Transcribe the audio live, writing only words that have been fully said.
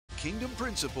kingdom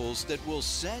principles that will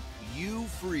set you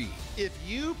free. If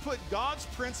you put God's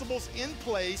principles in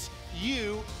place,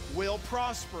 you will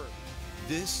prosper.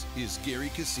 This is Gary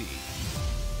Keesee,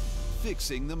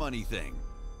 Fixing the Money Thing.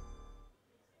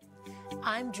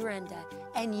 I'm Drenda,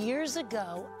 and years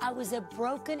ago, I was a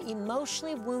broken,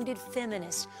 emotionally wounded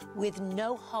feminist with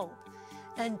no hope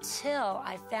until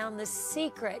I found the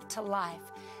secret to life.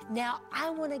 Now,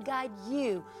 I want to guide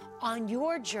you on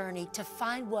your journey to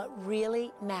find what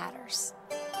really matters.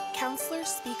 Counselor,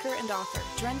 speaker, and author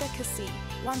Drenda Keesee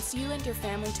wants you and your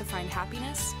family to find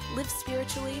happiness, live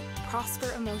spiritually,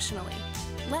 prosper emotionally.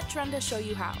 Let Drenda show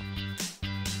you how.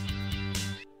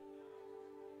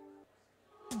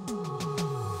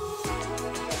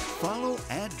 Follow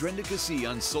 @DrendaKeesee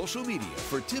on social media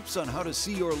for tips on how to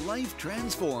see your life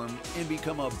transformed and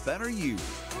become a better you.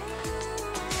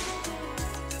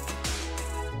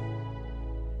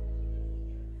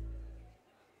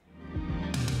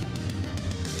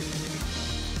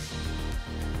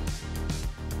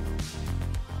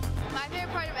 My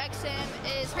favorite part of XM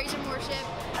is praise and worship.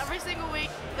 Every single week,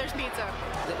 there's pizza.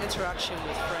 The interaction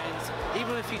with friends,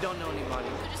 even if you don't know anybody.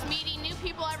 We're just meeting new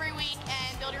people every week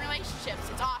and building relationships.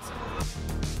 It's awesome.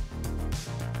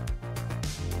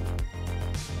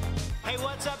 Hey,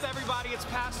 what's up, everybody? It's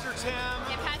Pastor Tim.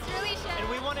 And Pastor Alicia. And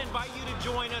we want to invite you to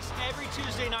join us every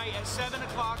Tuesday night at 7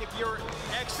 o'clock. If you're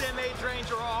XM age range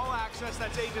or all access,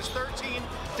 that's ages 13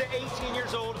 to 18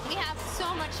 years old. We have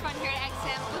so much fun here at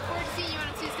XM. Look forward to seeing you on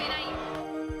a Tuesday night.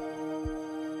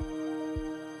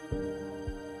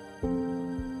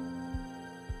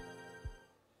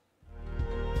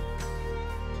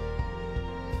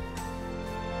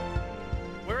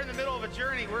 We're in the middle of a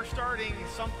journey. We're starting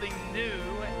something new.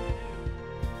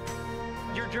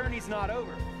 Your journey's not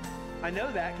over. I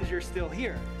know that because you're still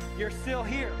here. You're still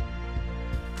here.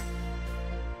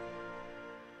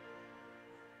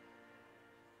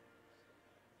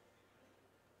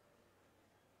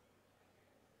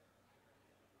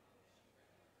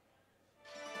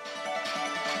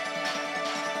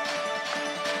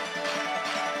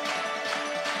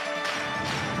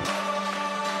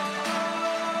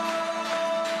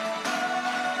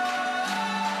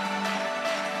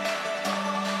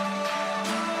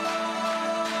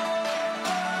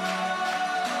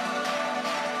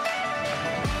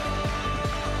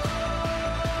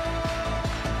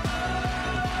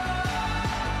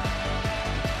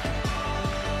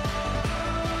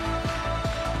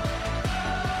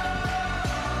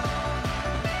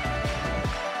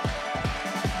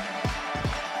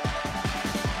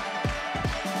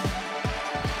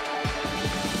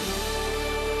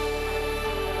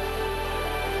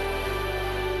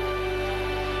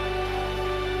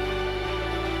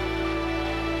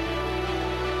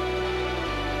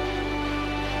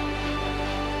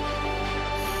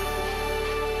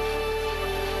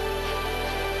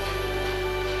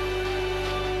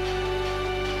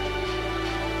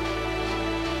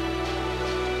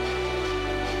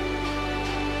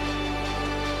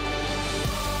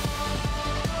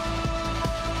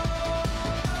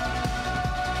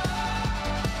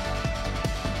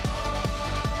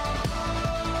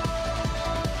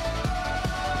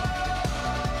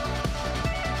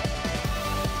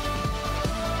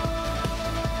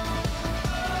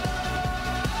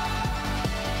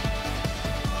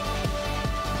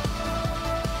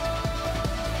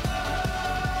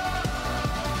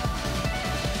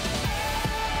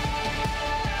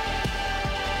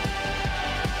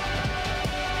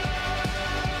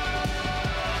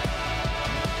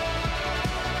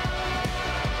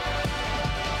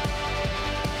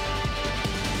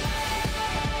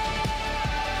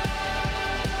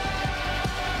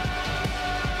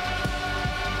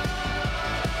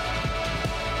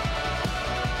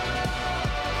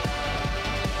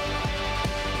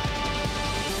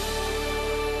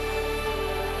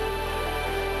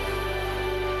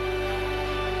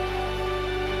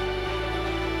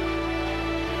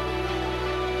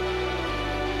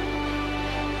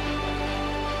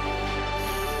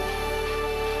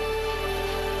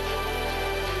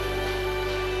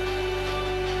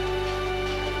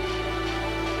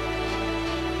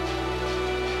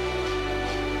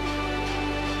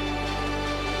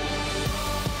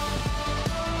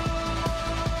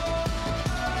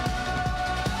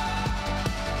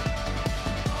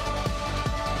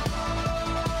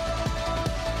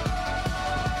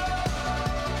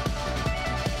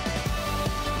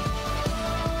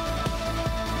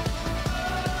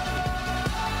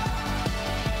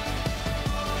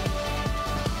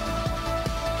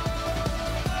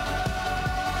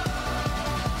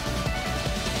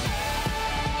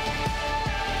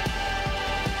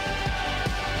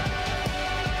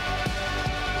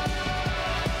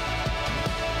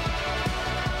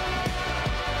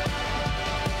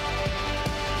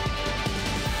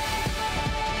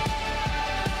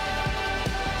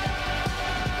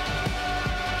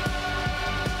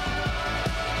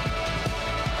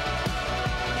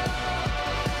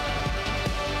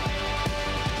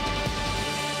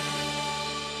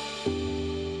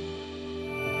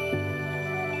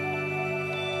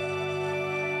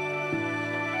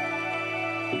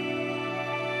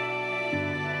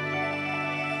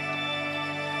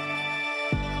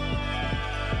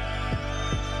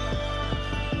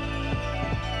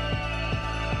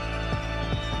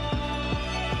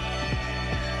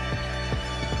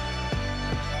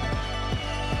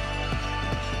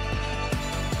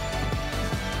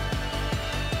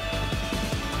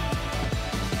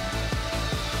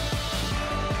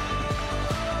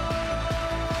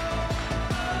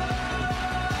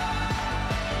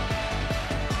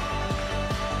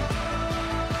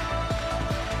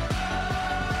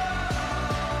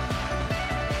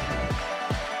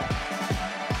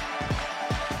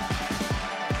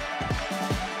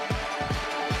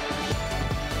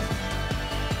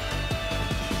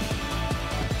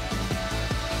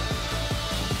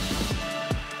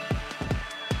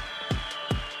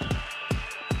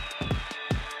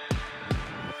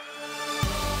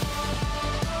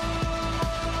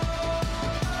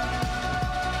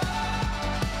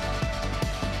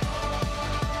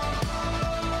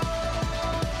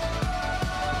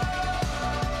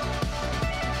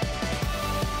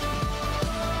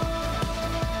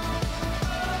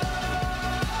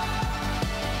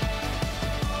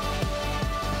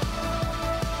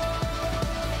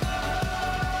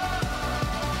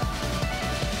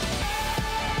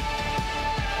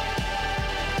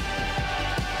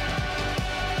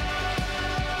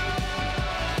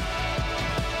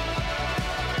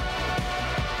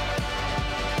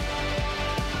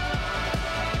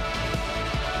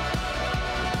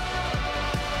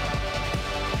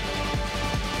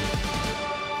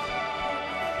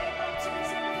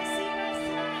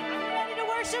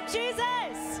 worship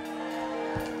Jesus.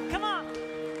 Come on.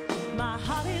 My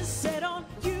heart is set on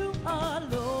you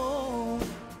alone.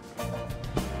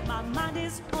 My mind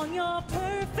is on your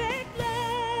perfect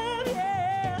love,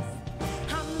 yes.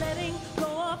 I'm letting go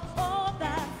of all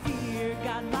that fear.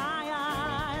 Got my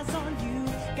eyes on you,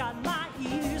 got my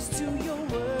ears to your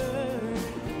word.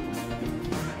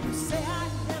 You say I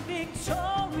am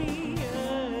victorious,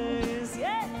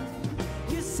 yeah.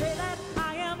 You say that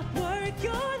I am worth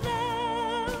your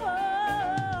love.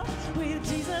 With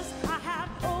Jesus I have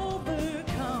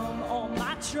overcome. All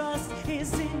my trust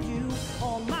is in you,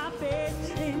 all my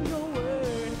faith in your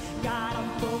word. God, I'm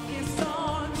focused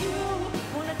on you.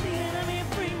 Won't let the enemy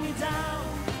bring me down.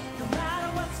 No matter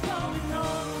what's going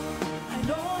on, I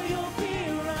know you'll be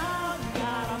around.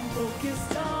 God, I'm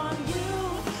focused on you.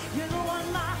 You're the one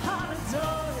my heart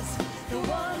adores, the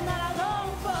one that I long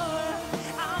for.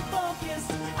 I'm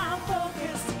focused, I'm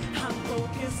focused, I'm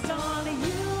focused on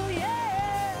you,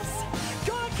 yes.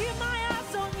 Gonna keep my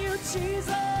eyes on you,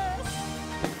 Jesus.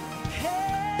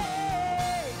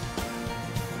 Hey,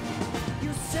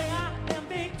 you say I am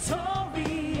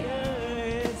victorious,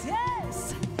 yes.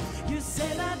 You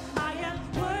say that I am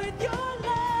worth your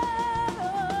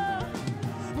love.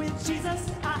 With Jesus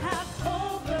I have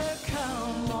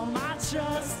overcome. All my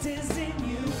trust is in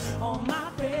you, all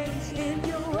my faith in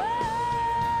your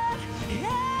word.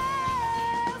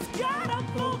 Yes, God, I'm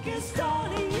focused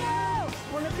on you.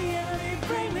 Won't let the enemy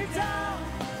bring me down.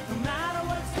 No matter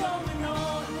what's going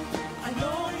on, I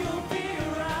know you'll be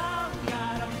around.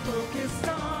 God, I'm focused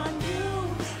on you.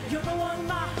 You're the one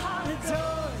my heart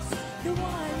adores, the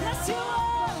one that's you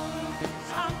are.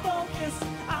 I'm focused,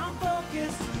 I'm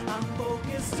focused, I'm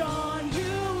focused on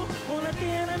you. Won't let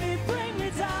the enemy bring me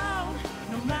down.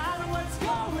 No matter what's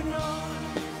going on,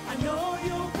 I know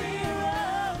you'll be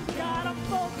around. God, I'm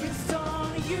focused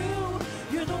on you.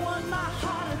 You're the one my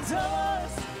heart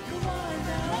adores, the one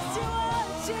that's you are,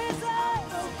 Jesus.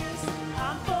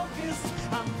 I'm focused,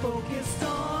 I'm focused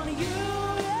on you,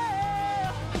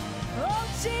 yeah. Oh,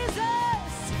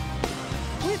 Jesus,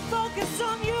 we focus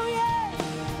on you, yeah.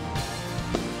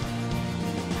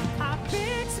 I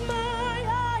fix my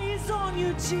eyes on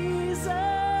you,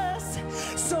 Jesus,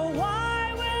 so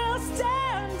I will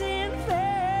stand in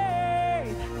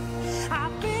faith. I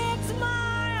fix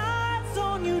my eyes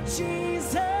on you,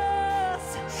 Jesus.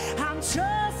 I'm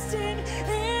trusting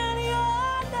in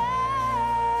your name.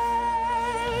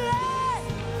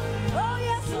 Oh,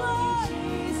 yes, Lord.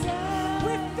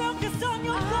 We focus on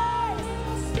your face.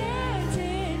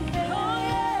 Oh,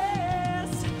 yes.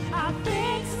 I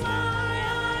fix my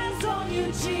eyes on you,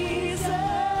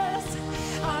 Jesus.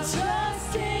 I'm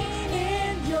trusting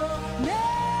in your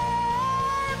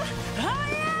name. Oh,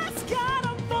 yes, God,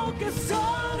 I'm focused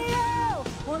on you.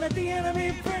 Won't let the enemy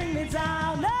bring me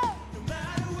down. No.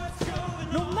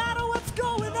 No matter what's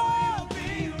going on,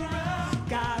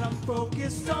 God, I'm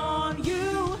focused on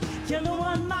you. You're the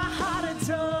one my heart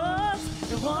adores,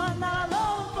 the one that I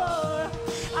long for.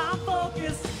 I'm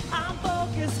focused,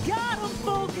 God, I'm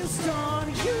focused on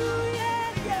you,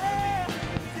 yeah, yeah.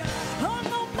 Oh,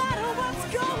 no matter what's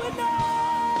going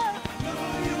on,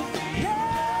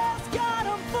 yes, God,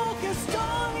 I'm focused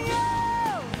on you.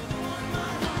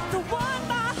 The one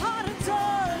my heart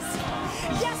adores,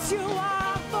 yes, you are.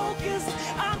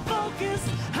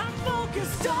 I'm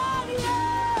focused on you.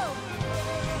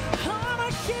 I'm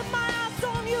gonna keep my eyes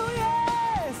on you,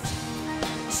 yes,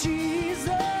 Jesus.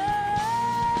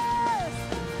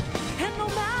 And no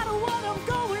matter what I'm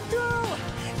going through,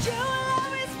 you will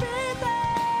always be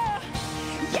there.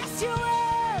 Yes, you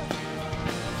will.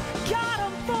 God,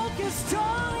 I'm focused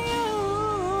on you.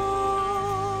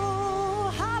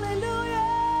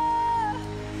 Hallelujah.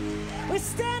 We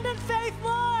stand in faith,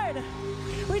 Lord.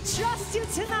 We trust you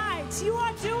tonight. You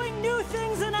are doing new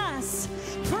things in us.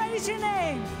 Praise your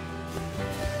name.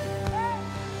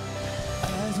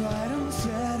 Eyes wide and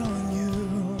set on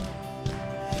you.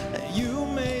 You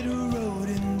made a road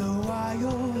in the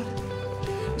wild.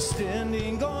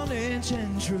 Standing on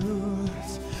ancient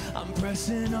truths. I'm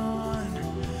pressing on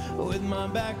with my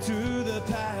back to the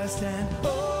past. And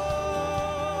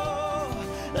oh,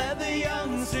 let the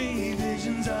young see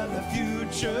visions of the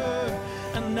future.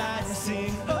 And I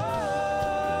sing,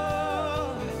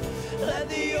 oh, let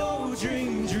the old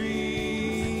dream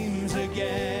dreams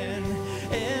again.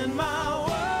 In my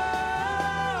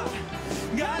world,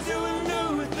 God, do a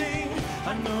new thing.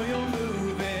 I know you're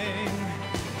moving.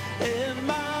 In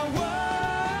my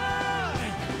world,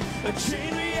 a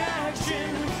chain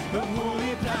reaction, a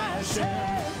holy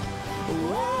passion.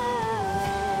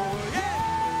 Oh, yeah.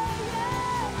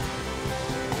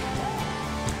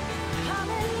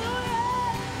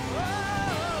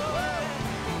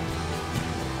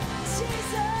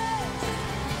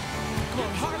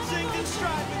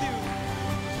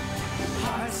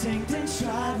 instinct and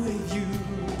stride with you.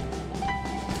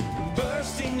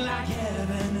 Bursting like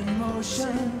heaven in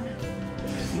motion.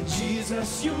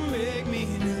 Jesus, you make me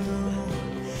new.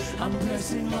 I'm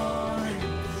pressing on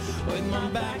with my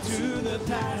back to the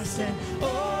past, and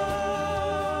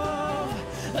oh,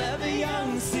 let the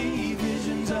young see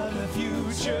visions of the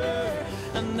future,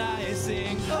 and I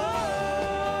sing,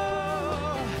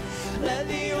 oh, let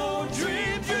the old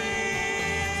dream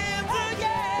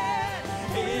again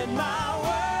in my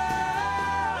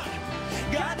world.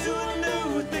 God, do a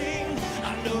new thing.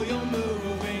 I know you're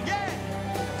moving, yeah,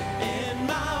 in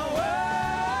my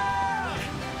world.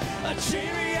 A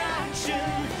chain reaction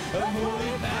of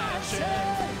holy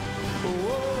passion.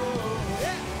 Whoa,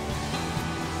 yeah.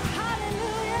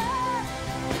 Hallelujah.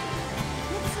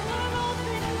 It's an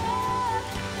open Lord.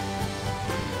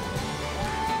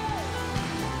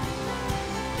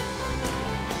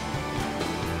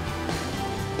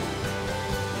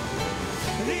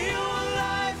 The old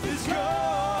life is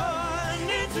gone.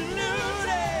 It's a new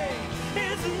day.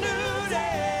 It's a new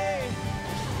day.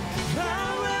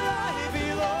 Found where I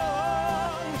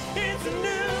belong. It's a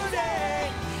new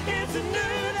day. It's a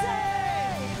new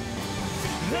day.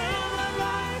 Now my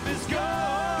life is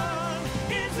gone.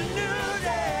 It's a new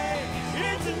day.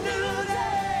 It's a new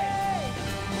day.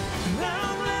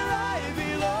 Found where I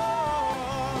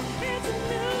belong. It's a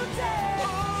new day.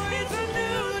 Oh, it's a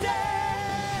new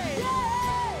day.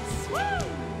 Yes. Woo.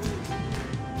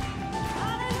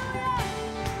 Hallelujah.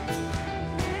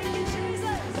 Thank you,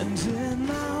 Jesus. And in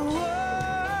my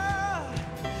world,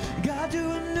 God, do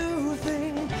a new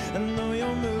thing. I know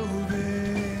you're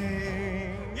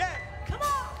moving. Yeah. Come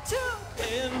on, two.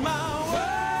 In my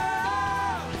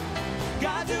world,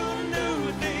 God, do a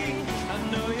new thing. I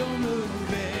know you're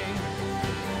moving.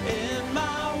 In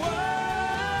my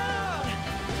world,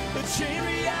 the chain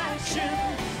reaction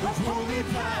of holy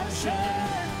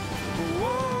passion.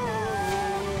 Whoa.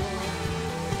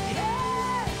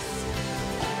 Yes.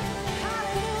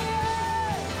 Hallelujah.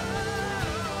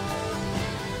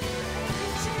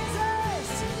 Jesus.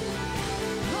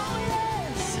 Oh,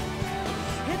 yes.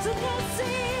 It's a new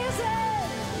season.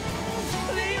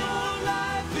 The old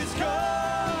life is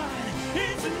gone.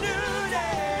 It's a new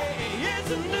day.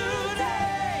 It's a new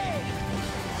day.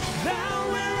 Now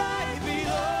where I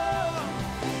belong.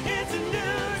 It's a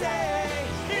new day.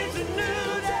 It's a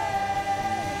new day.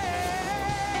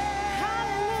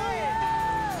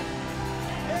 Hallelujah.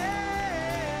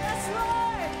 Yes,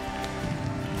 Lord.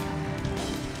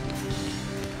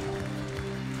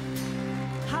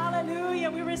 Hallelujah.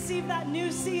 We receive that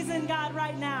new season, God,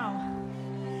 right now.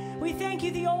 We thank you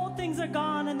the old things are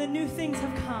gone and the new things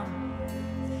have come.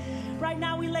 Right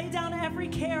now we lay down every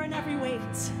care and every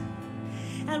weight.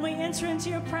 And we enter into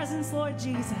your presence, Lord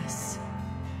Jesus.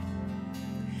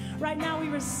 Right now we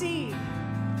receive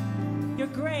your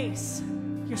grace,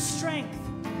 your strength,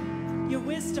 your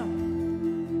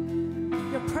wisdom,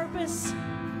 your purpose,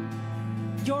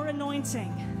 your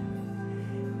anointing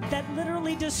that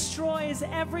literally destroys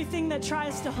everything that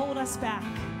tries to hold us back.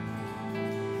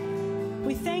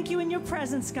 We thank you in your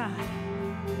presence, God.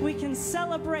 We can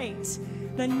celebrate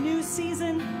the new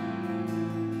season,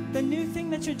 the new thing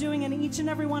that you're doing in each and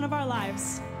every one of our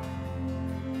lives.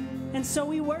 And so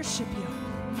we worship you.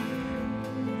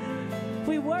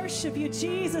 We worship you,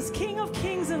 Jesus, King of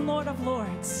Kings and Lord of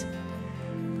Lords.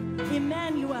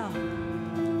 Emmanuel,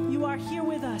 you are here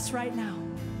with us right now.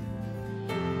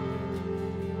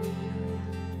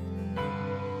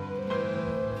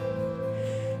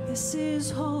 This is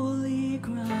holy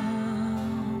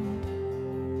ground.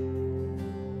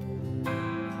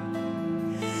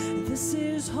 This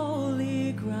is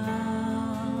holy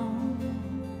ground.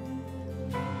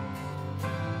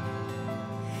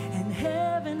 And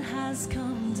heaven has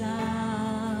come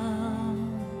down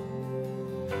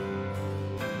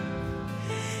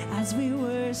as we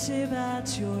worship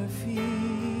at your feet.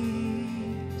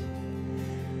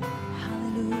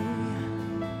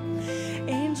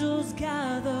 Angels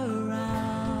gather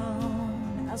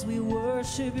around as we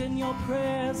worship in your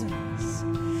presence.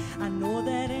 I know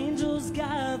that angels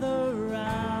gather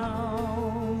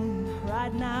around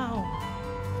right now.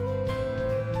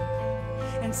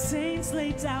 And saints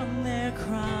lay down their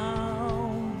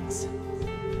crowns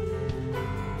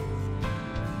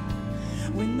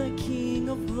when the King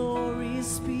of Glory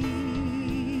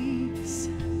speaks.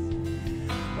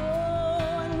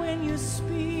 Oh, and when you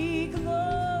speak,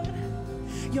 Lord,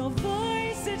 your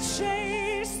voice, it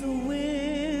shakes the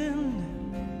wind.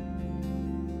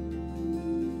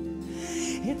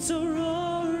 It's a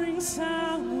roaring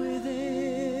sound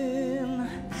within.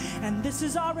 And this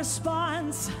is our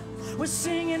response. We're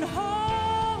singing,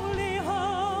 holy,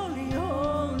 holy,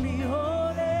 holy.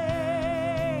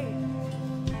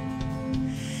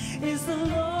 is the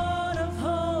Lord of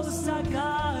hosts, our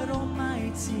God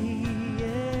Almighty,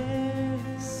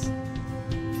 yes.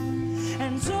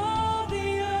 And all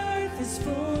the earth is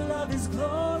full of His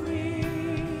glory,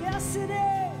 yes it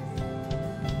is.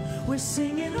 We're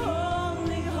singing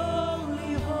holy,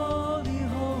 holy, holy,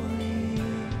 holy.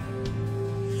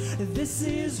 This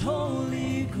is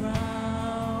holy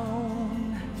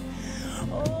ground.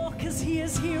 Oh, 'cause He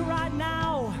is here right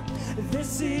now.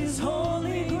 This is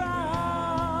holy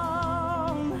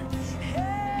ground.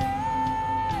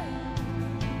 Hey.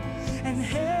 And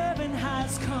heaven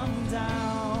has come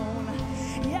down.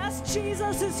 Yes,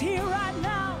 Jesus is here right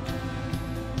now.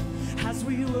 As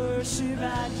we worship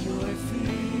at your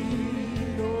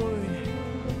feet, Lord.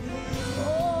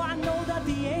 Oh, I know that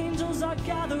the angels are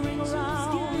gathering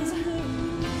around.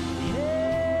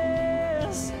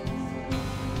 Yes.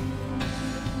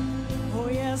 Oh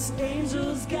yes,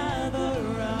 angels gather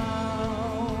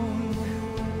round.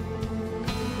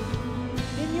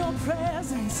 In your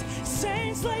presence,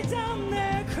 saints lay down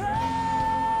their crowns.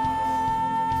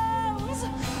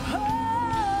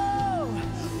 Oh,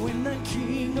 when the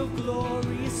King of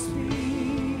Glory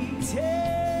speaks,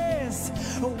 yes,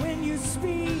 when you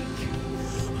speak,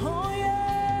 oh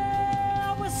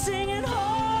yeah, we're singing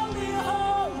holy,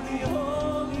 holy,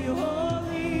 holy,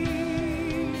 holy.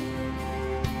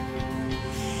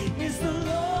 Is the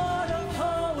Lord of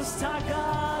hosts, our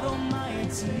God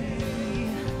Almighty.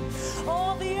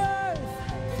 All the earth,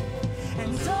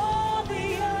 and all the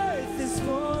earth is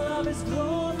full of His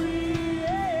glory,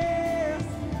 yes.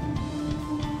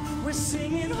 We're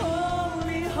singing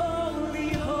holy, holy,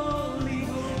 holy.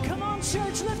 Come on,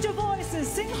 church, lift your voices,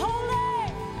 sing holy.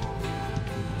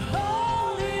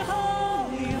 Holy,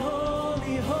 holy,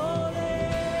 holy, holy.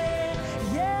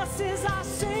 Yes, is our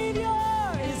Savior,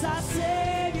 is our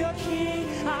Savior King,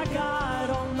 our God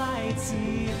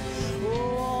Almighty.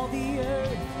 Oh, all the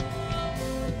earth,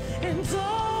 and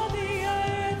all the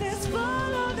earth is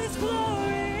full of His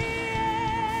glory.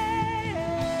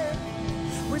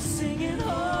 We're singing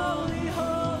holy,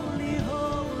 holy,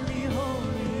 holy,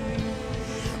 holy.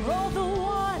 Oh,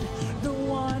 the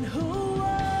one who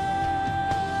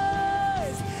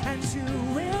was and who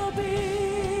will be,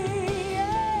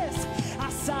 yes,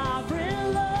 our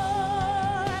sovereign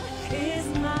Lord is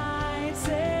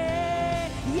mighty.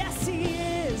 Yes, He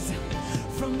is,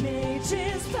 from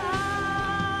ages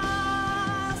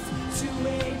past to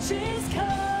ages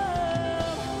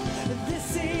come.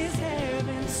 This is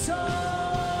heaven's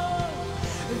song.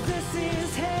 This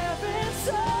is heaven's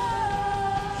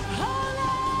song.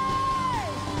 Holy,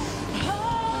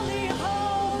 holy,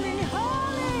 holy,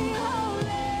 holy,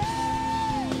 holy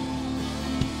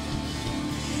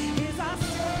is our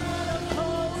Son of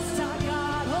hosts, our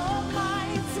God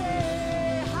Almighty.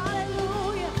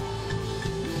 Hallelujah.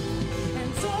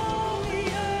 And all the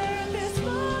earth is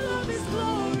full of His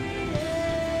glory,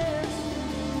 yes.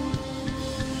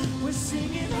 We're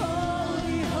singing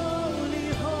holy, holy,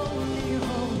 holy,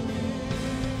 holy.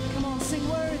 Come on, sing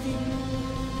worthy.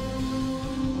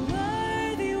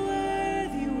 Worthy,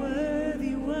 worthy,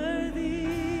 worthy, worthy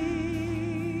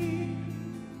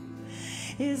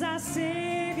is our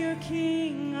Savior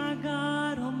King, our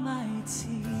God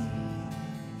Almighty.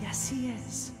 Yes, He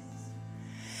is.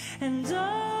 And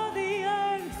all the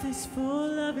earth is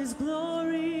full of His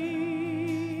glory.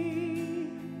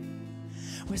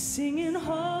 We're singing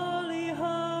holy,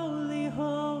 holy,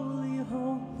 holy,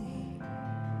 holy.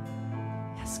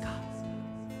 Yes, God.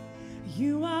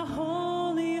 You are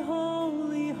holy,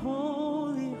 holy,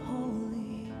 holy,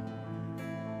 holy.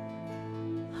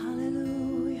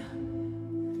 Hallelujah.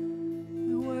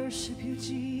 We worship you,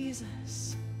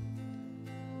 Jesus.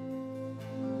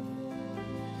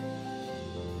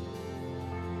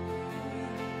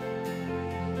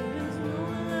 There's no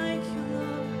one like you,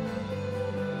 Lord.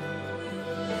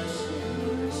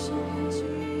 Worship you,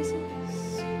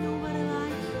 Jesus. Nobody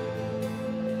like you.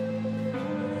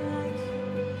 Nobody like you.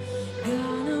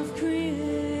 God of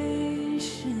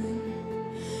creation,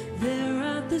 there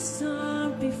at the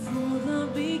start, before the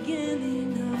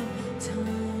beginning of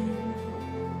time.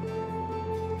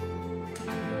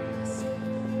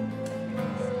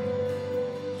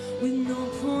 With no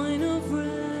point of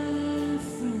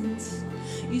reference,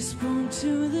 you spoke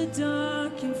to the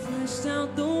dark and fleshed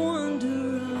out the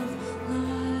wonder of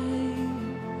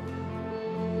light.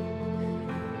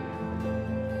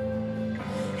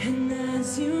 And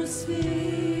as you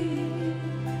speak,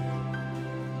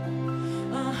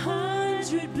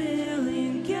 100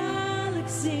 billion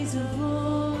galaxies are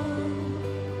born.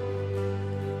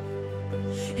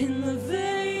 In the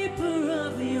vapor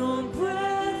of your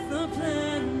breath, the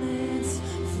planets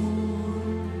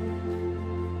form.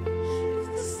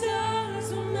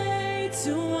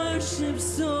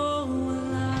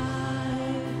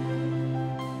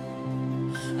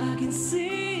 can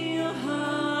see your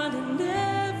heart in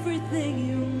everything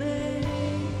you make.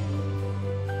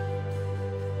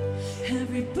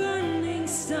 Every burning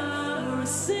star, a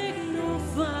signal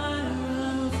fire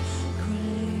of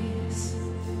grace.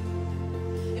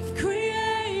 If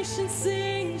creation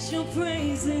sings your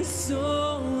praises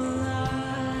so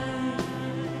alive.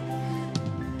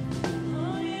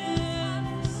 Oh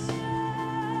yes,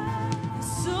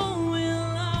 so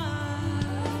will I.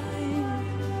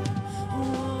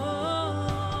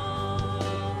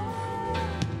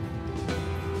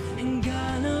 And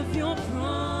God of your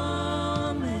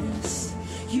promise,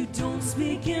 you don't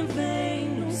speak in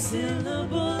vain, no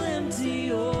syllable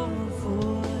empty or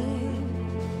void.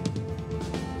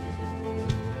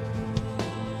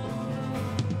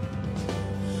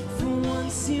 For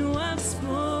once you have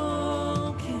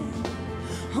spoken,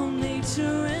 all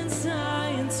nature and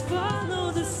science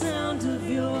follow the sound of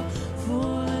your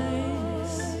voice.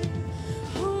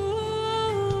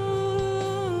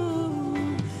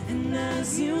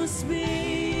 As you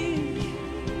speak,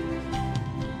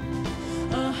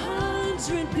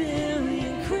 100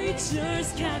 billion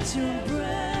creatures catch your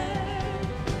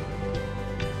breath,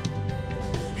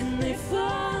 and they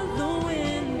follow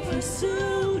in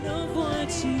pursuit of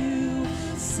what you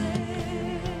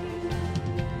say.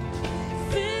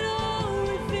 If it all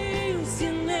reveals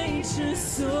your nature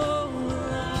so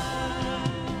alive,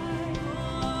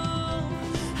 oh,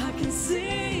 I can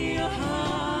see your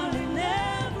heart in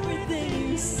everything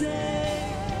you say.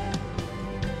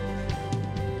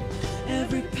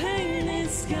 Every painted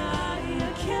sky,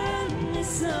 a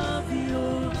canvas of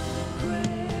your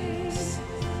grace.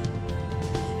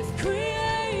 If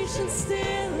creation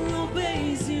still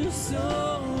obeys you, so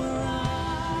will I.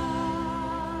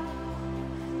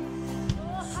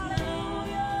 Oh,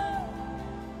 hallelujah.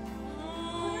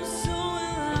 Oh, so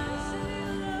will I.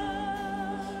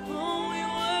 Oh, we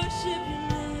worship your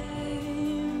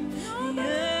name.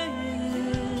 Yeah.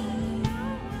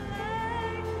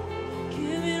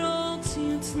 Give it all to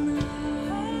you tonight.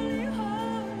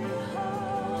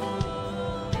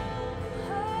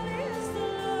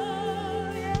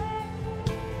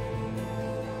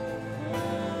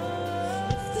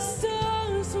 If the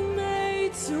stars were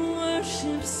made to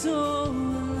worship, so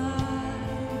will I.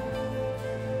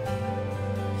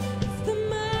 If the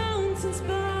mountains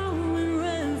bow in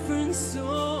reverence, so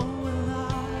will I.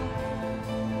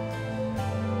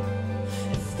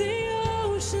 If the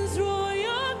oceans roar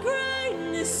your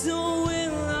greatness, so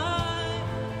will I.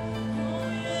 Oh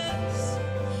yes,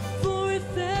 for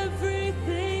if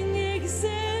everything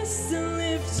exists to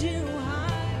lift you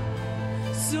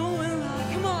high, so will I.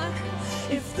 Come on.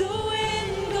 If the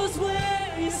wind goes where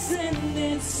you send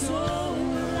it, so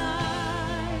will I.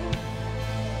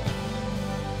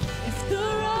 If the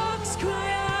rocks cry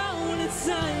out in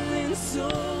silence, so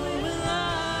will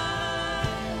I.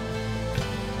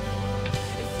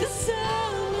 If the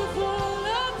sound of all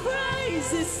our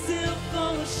praises still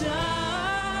falls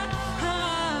shy,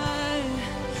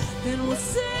 then we'll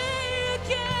say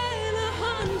again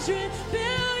 100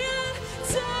 billion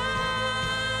times.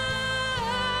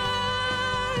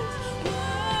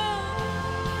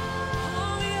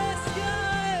 Oh yes,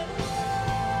 God.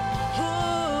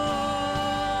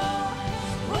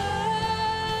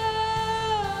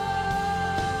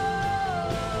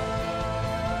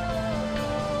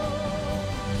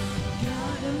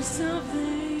 God of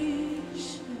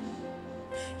salvation,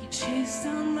 you chased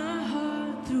down my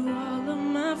heart through all of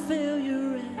my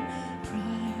failure and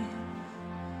pride.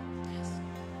 Yes.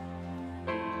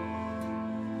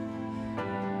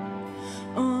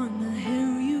 On the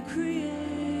hill you created,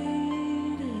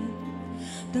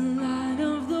 the light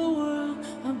of the world,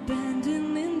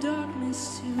 abandoned in darkness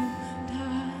to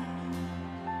die.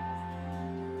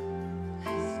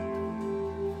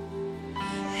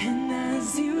 And as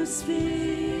you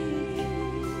speak,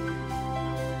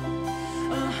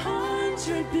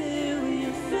 100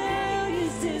 billion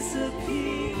failures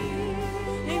disappear.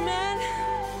 Amen.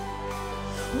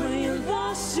 When you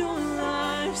lost your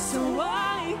life so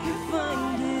I could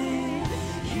find it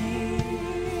here.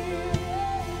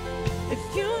 If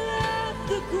you left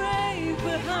the grave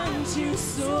behind you,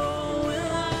 so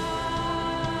will I.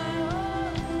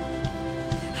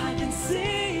 I can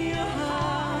see your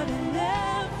heart in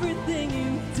everything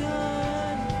you've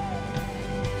done.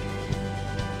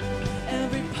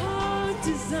 Every part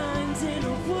designed in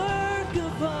a work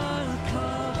of art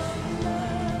called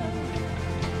love.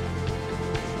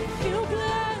 If you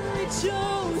gladly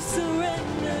chose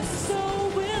surrender, so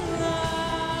will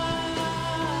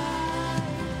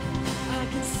I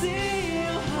can see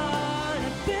your heart in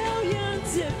a billion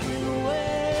different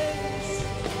ways.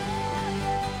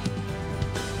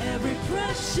 Every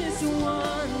precious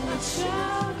one, the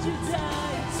child you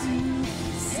died to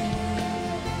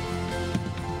save.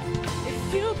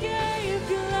 If you gave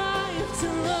your life to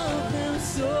love them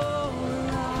so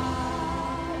alive,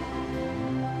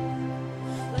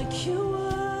 like you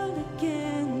would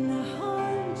again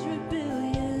 100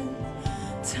 billion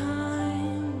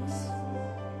times,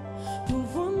 but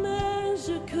what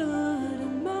measure could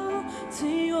amount to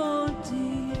your desire?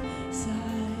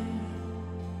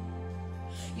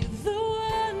 You're the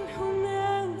one who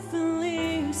never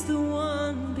leaves the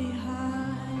one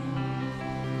behind.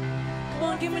 Come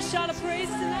on, give him a shout of praise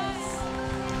tonight.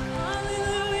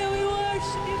 Hallelujah, we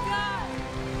worship you, God.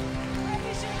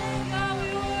 Praise your name, God, we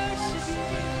worship you.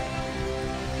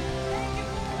 Thank you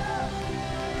for love.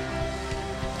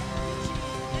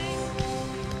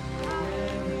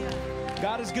 Hallelujah.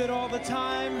 God is good all the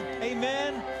time.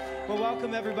 Amen. Well,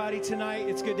 welcome everybody tonight.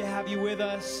 It's good to have you with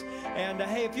us. And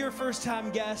hey, if you're a first-time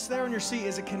guest, there on your seat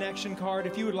is a connection card.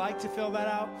 If you would like to fill that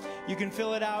out, you can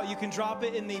fill it out. You can drop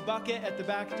it in the bucket at the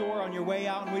back door on your way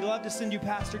out. And we'd love to send you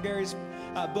Pastor Gary's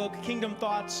book, Kingdom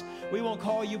Thoughts. We won't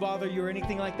call you, bother you, or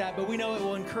anything like that, but we know it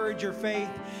will encourage your faith.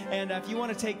 And if you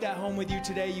want to take that home with you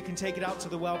today, you can take it out to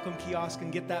the welcome kiosk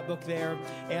and get that book there.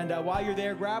 And while you're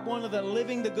there, grab one of the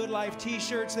Living the Good Life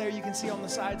t-shirts there you can see on the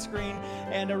side screen.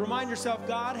 And remind yourself,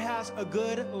 God has a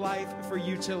good life for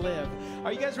you to live.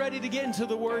 Are you guys ready to get into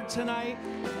the Word tonight?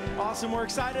 Awesome. We're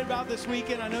excited about this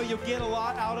weekend. I know you'll get a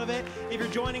lot out of it. If you're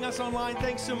joining us online,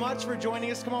 thanks so much for joining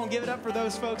us. Come on, give it up for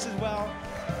those folks as well.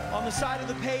 On the side of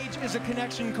the page is a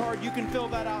connection card. You can fill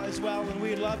that out as well, and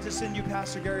we'd love to send you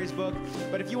Pastor Gary's book.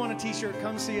 But if you want a t-shirt,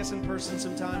 come see us in person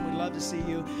sometime. We'd love to see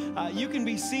you. You can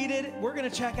be seated. We're going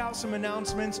to check out some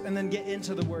announcements and then get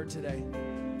into the Word today.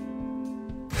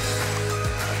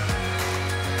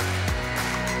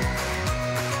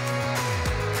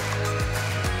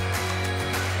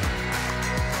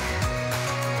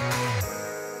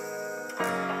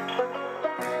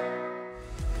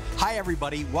 Hi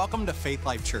everybody, welcome to Faith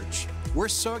Life Church. We're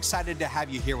so excited to have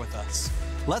you here with us.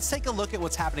 Let's take a look at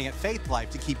what's happening at Faith Life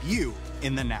to keep you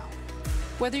in the now.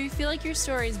 Whether you feel like your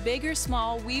story is big or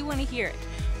small, we want to hear it.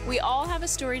 We all have a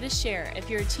story to share. If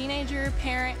you're a teenager,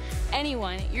 parent,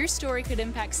 anyone, your story could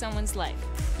impact someone's life.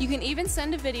 You can even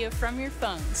send a video from your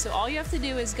phone, so all you have to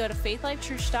do is go to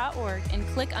faithlifechurch.org and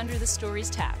click under the Stories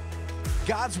tab.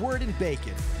 God's Word and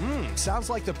bacon. Sounds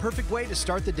like the perfect way to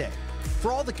start the day.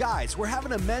 For all the guys, we're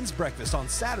having a men's breakfast on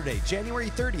Saturday,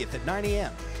 January 30th at 9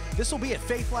 a.m. This will be at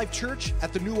Faith Life Church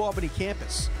at the New Albany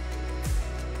campus.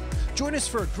 Join us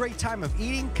for a great time of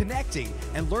eating, connecting,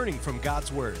 and learning from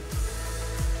God's Word.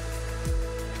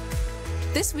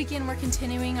 This weekend, we're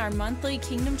continuing our monthly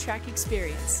Kingdom Track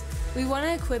experience. We want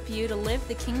to equip you to live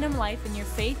the kingdom life in your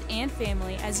faith and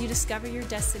family as you discover your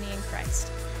destiny in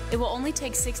Christ. It will only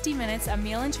take 60 minutes. A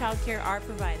meal and childcare are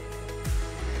provided.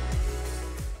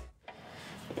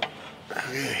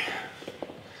 Okay.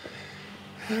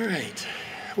 All right.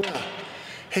 Well,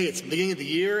 hey, it's the beginning of the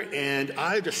year, and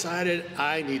I've decided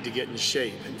I need to get in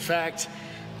shape. In fact,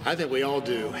 I think we all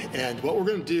do. And what we're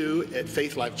going to do at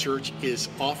Faith Life Church is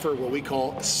offer what we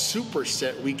call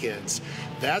superset weekends.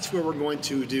 That's where we're going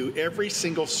to do every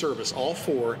single service, all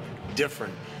four,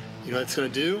 different. You know what it's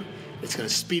going to do? It's going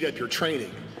to speed up your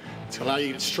training. It's going to allow you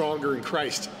to get stronger in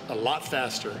Christ a lot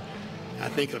faster. I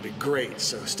think it'll be great.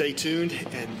 So stay tuned,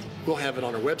 and we'll have it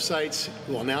on our websites.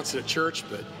 We'll announce it at church,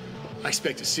 but I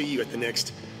expect to see you at the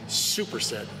next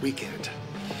superset weekend.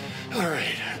 All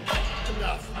right,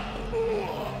 enough.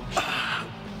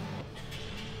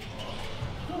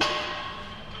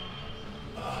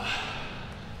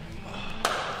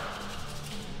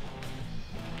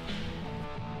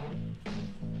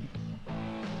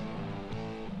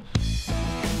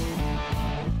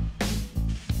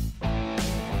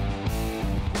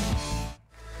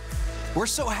 We're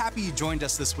so happy you joined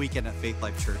us this weekend at Faith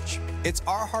Life Church. It's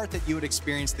our heart that you would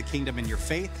experience the kingdom in your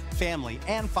faith, family,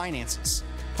 and finances.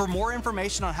 For more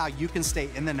information on how you can stay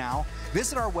in the now,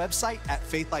 visit our website at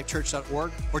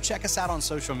faithlifechurch.org or check us out on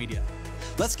social media.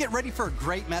 Let's get ready for a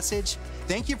great message.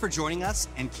 Thank you for joining us,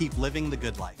 and keep living the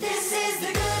good life. This is the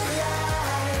good life.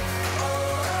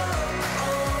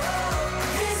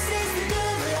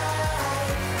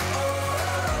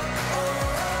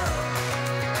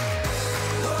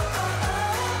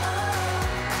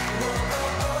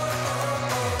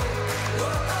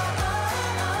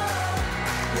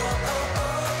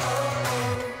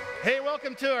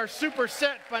 Welcome to our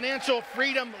Superset Financial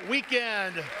Freedom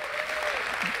Weekend.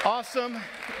 Awesome.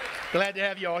 Glad to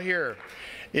have you all here.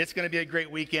 It's going to be a great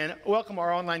weekend. Welcome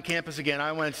our online campus again.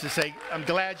 I wanted to say I'm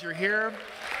glad you're here.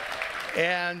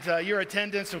 And your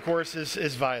attendance, of course,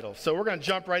 is vital. So we're going to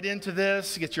jump right into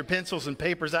this. Get your pencils and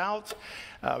papers out.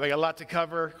 We got a lot to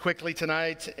cover quickly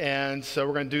tonight, and so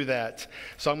we're going to do that.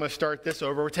 So I'm going to start this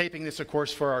over. We're taping this, of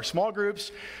course, for our small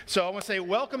groups. So I want to say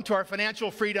welcome to our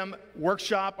Financial Freedom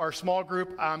Workshop, our small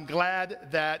group. I'm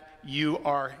glad that you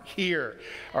are here.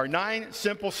 Our 9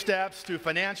 simple steps to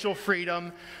financial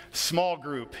freedom small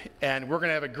group. And we're going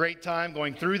to have a great time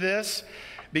going through this,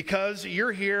 because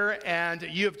you're here and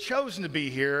you have chosen to be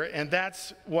here, and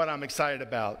that's what I'm excited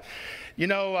about. You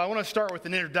know, I want to start with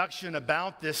an introduction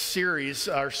about this series,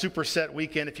 our Superset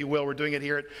Weekend, if you will. We're doing it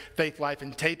here at Faith Life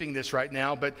and taping this right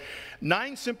now. But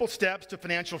 9 simple steps to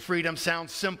financial freedom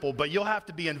sounds simple, but you'll have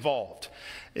to be involved.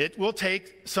 It will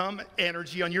take some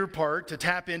energy on your part to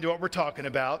tap into what we're talking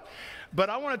about. But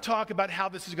I want to talk about how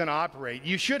this is going to operate.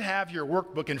 You should have your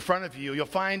workbook in front of you. You'll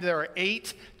find there are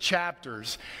 8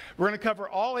 chapters. We're going to cover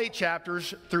all 8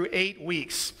 chapters through 8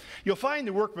 weeks. You'll find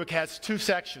the workbook has 2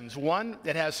 sections. One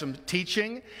that has some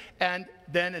teaching, and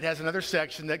then it has another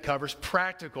section that covers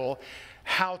practical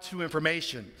how-to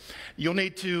information. You'll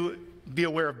need to be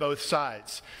aware of both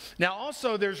sides. Now,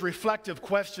 also, there's reflective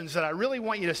questions that I really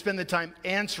want you to spend the time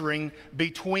answering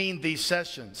between these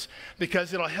sessions,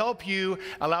 because it'll help you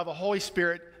allow the Holy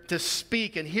Spirit to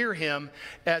speak and hear Him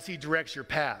as He directs your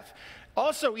path.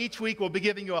 Also, each week we'll be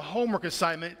giving you a homework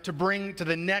assignment to bring to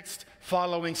the next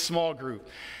following small group.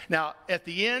 Now, at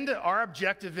the end, our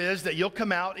objective is that you'll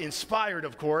come out inspired,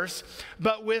 of course,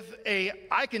 but with a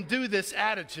I can do this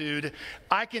attitude.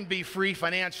 I can be free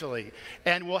financially.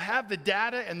 And we'll have the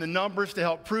data and the numbers to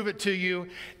help prove it to you,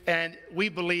 and we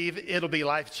believe it'll be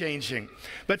life-changing.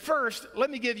 But first,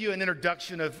 let me give you an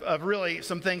introduction of really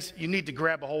some things you need to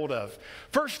grab a hold of.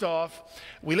 First off,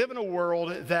 we live in a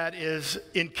world that is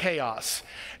in chaos.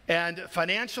 And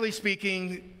financially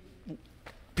speaking,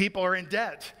 people are in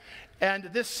debt. And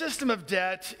this system of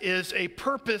debt is a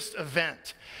purposed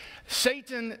event.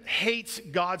 Satan hates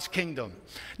God's kingdom.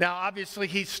 Now, obviously,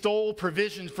 he stole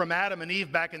provision from Adam and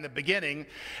Eve back in the beginning,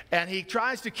 and he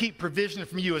tries to keep provision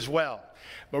from you as well.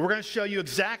 But we're going to show you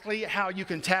exactly how you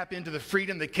can tap into the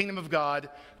freedom the kingdom of God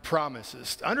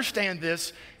promises. To understand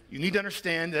this, you need to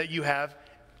understand that you have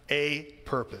a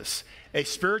purpose, a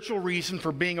spiritual reason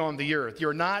for being on the earth.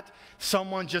 You're not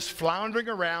someone just floundering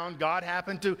around. God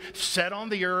happened to set on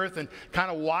the earth and kind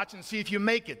of watch and see if you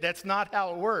make it. That's not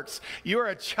how it works. You are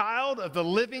a child of the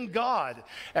living God,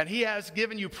 and He has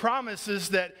given you promises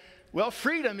that, well,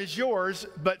 freedom is yours,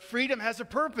 but freedom has a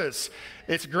purpose.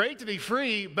 It's great to be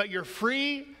free, but you're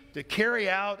free to carry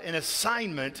out an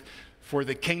assignment for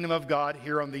the kingdom of God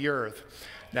here on the earth.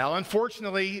 Now,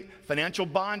 unfortunately, financial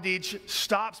bondage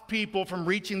stops people from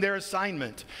reaching their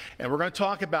assignment, and we're going to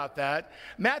talk about that.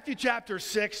 Matthew chapter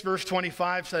 6, verse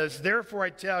 25 says, "Therefore I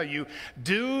tell you,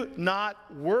 do not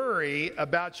worry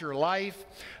about your life,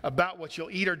 about what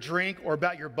you'll eat or drink, or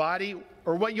about your body,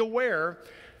 or what you'll wear.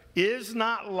 Is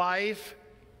not life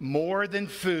more than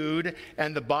food,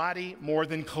 and the body more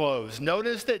than clothes?"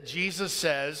 Notice that Jesus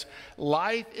says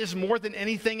life is more than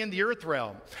anything in the earth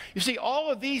realm. You see,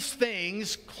 all of these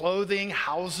things, clothing,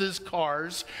 houses,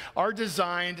 cars, are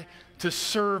designed to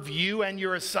serve you and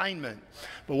your assignment.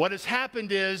 But what has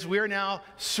happened is we're now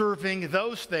serving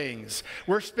those things.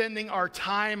 We're spending our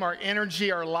time, our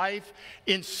energy, our life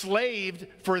enslaved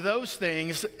for those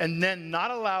things, and then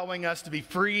not allowing us to be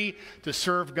free to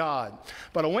serve God.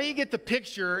 But I want you to get the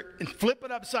picture and flip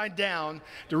it upside down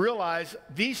to realize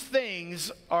these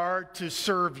things are to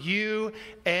serve you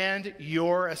and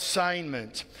your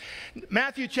assignment.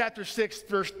 Matthew chapter 6,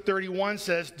 verse 31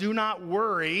 says, "Do not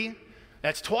worry."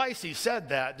 That's twice he said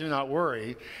that, do not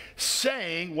worry,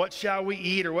 saying, "What shall we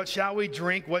eat, or what shall we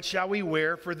drink, what shall we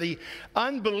wear?" For the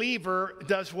unbeliever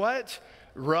does what?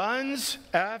 Runs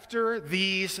after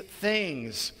these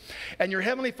things. And your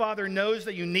heavenly Father knows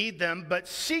that you need them, but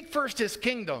seek first His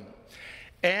kingdom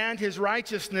and His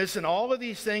righteousness, and all of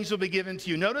these things will be given to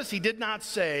you. Notice he did not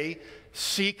say,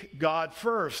 seek God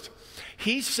first.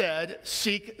 He said,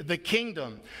 seek the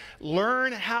kingdom.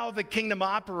 Learn how the kingdom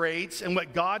operates and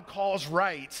what God calls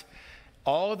right.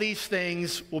 All of these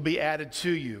things will be added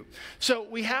to you. So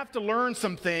we have to learn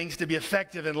some things to be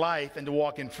effective in life and to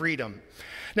walk in freedom.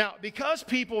 Now, because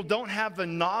people don't have the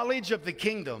knowledge of the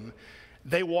kingdom,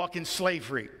 they walk in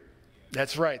slavery.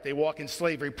 That's right, they walk in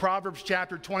slavery. Proverbs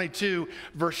chapter 22,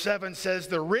 verse 7 says,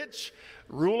 "The rich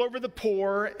rule over the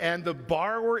poor, and the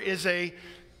borrower is a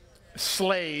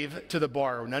slave to the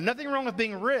borrower." Now, nothing wrong with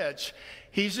being rich.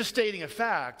 He's just stating a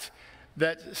fact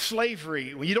that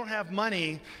slavery, when you don't have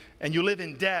money, and you live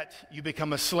in debt, you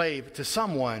become a slave to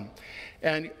someone.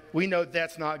 And we know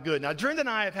that's not good. Now, Brenda and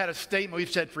I have had a statement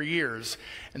we've said for years,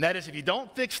 and that is if you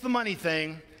don't fix the money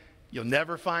thing, you'll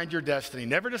never find your destiny,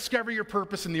 never discover your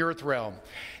purpose in the earth realm.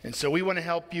 And so we want to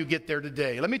help you get there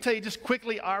today. Let me tell you just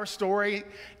quickly our story.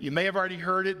 You may have already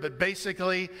heard it, but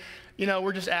basically, you know,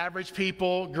 we're just average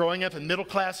people growing up in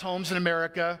middle-class homes in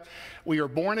America. We were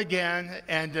born again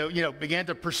and, began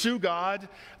to pursue God,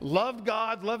 loved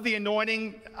the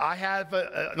anointing. I have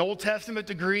an Old Testament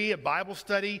degree, a Bible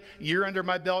study year under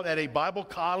my belt at a Bible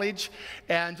college,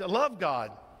 and loved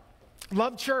God,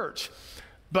 loved church,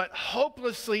 but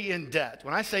hopelessly in debt.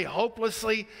 When I say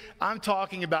hopelessly, I'm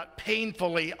talking about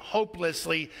painfully,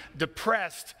 hopelessly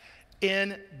depressed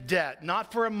in debt.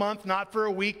 Not for a month, not for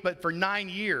a week, but for 9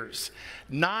 years.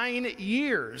 9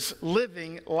 years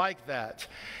living like that.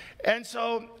 And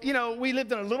so, we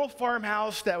lived in a little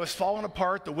farmhouse that was falling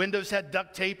apart. The windows had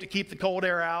duct tape to keep the cold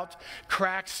air out.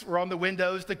 Cracks were on the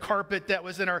windows. The carpet that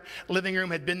was in our living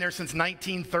room had been there since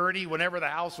 1930, whenever the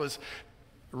house was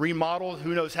remodeled,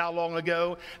 who knows how long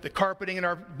ago. The carpeting in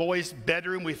our boys'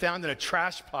 bedroom we found in a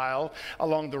trash pile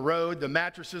along the road. The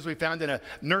mattresses we found in a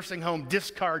nursing home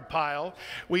discard pile.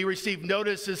 We received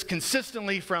notices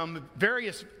consistently from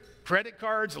various credit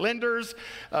cards, lenders,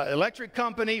 electric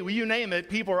company, you name it.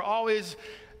 People are always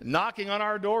knocking on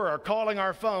our door or calling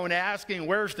our phone asking,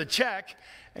 where's the check?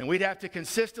 And we'd have to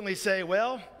consistently say,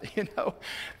 well,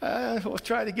 we'll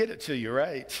try to get it to you,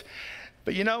 right?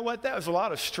 But you know what? That was a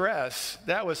lot of stress.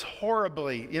 That was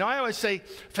horribly. I always say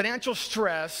financial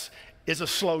stress is a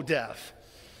slow death.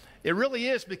 It really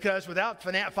is, because without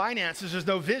finances, there's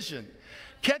no vision.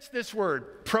 Catch this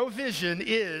word. Provision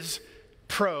is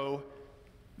provision.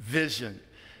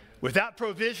 Without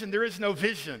provision, there is no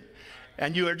vision.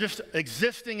 And you are just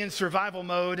existing in survival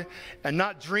mode and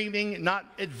not dreaming, not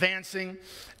advancing.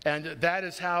 And that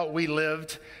is how we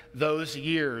lived those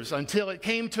years until it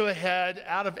came to a head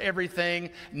out of everything,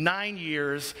 9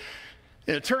 years.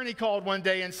 An attorney called one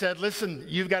day and said, listen,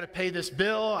 you've got to pay this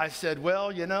bill. I said, well,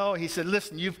 he said,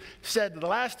 listen, you've said the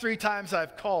last 3 times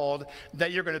I've called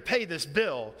that you're going to pay this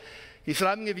bill. He said,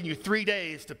 I'm giving you 3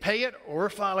 days to pay it, or we're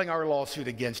filing our lawsuit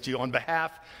against you on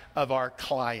behalf of our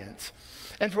client.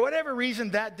 And for whatever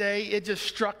reason that day, it just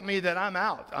struck me that I'm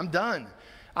out. I'm done.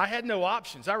 I had no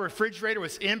options. Our refrigerator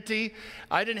was empty.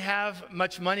 I didn't have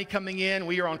much money coming in.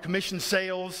 We were on commission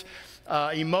sales.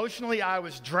 Emotionally, I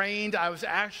was drained. I was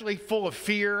actually full of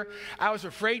fear. I was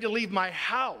afraid to leave my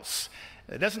house.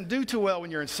 It doesn't do too well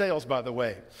when you're in sales, by the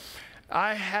way.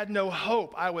 I had no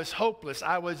hope. I was hopeless.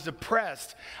 I was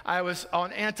depressed. I was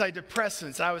on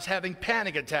antidepressants. I was having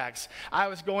panic attacks. I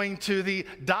was going to the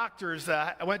doctors.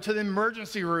 I went to the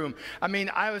emergency room. I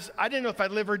didn't know if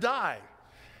I'd live or die.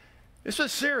 This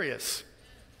was serious.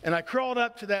 And I crawled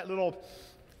up to that little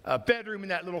bedroom in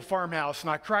that little farmhouse, and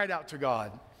I cried out to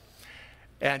God.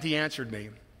 And he answered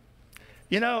me.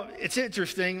 It's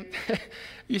interesting.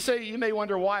 You may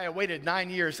wonder why I waited 9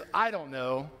 years. I don't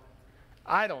know.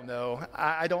 I don't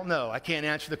know. I can't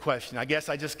answer the question. I guess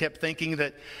I just kept thinking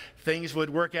that things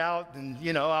would work out.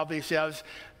 And, obviously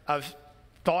I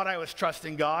thought I was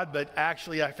trusting God, but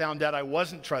actually I found out I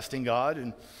wasn't trusting God.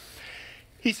 And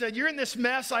he said, you're in this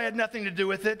mess. I had nothing to do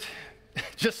with it.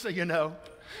 Just so you know.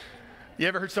 You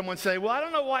ever heard someone say, well, I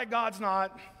don't know why God's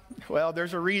not. Well,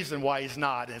 there's a reason why he's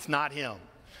not, and it's not him.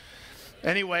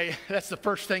 Anyway, that's the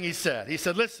first thing he said. He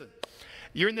said, listen,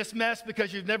 you're in this mess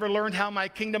because you've never learned how my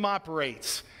kingdom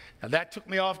operates. Now, that took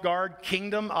me off guard.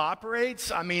 Kingdom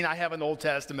operates? I have an Old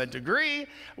Testament degree.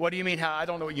 What do you mean? I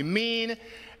don't know what you mean.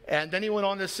 And then he went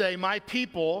on to say, my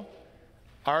people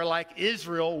are like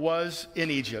Israel was in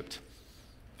Egypt.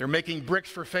 They're making bricks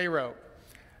for Pharaoh.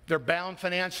 They're bound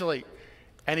financially.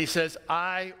 And he says,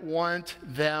 I want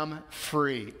them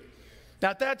free. Now,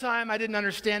 at that time, I didn't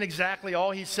understand exactly all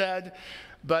he said,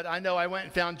 but I know I went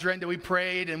and found Brenda. We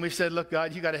prayed, and we said, look,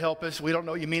 God, you got to help us. We don't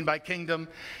know what you mean by kingdom.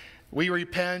 We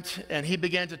repent, and he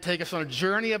began to take us on a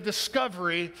journey of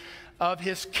discovery of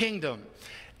his kingdom.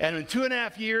 And in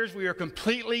 2.5 years, we were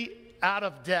completely out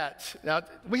of debt. Now,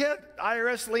 we had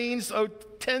IRS liens,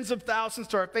 owed tens of thousands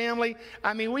to our family.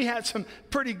 We had some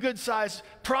pretty good-sized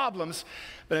problems.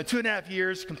 But in 2.5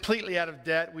 years, completely out of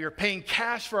debt. We were paying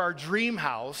cash for our dream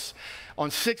house on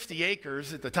 60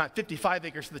 acres at the time, 55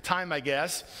 acres at the time, I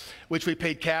guess, which we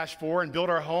paid cash for and built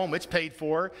our home. It's paid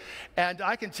for. And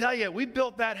I can tell you, we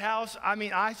built that house.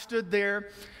 I stood there.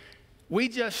 We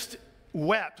just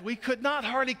wept. We could not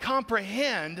hardly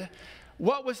comprehend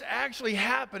what was actually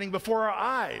happening before our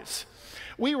eyes.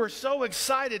 We were so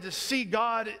excited to see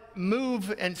God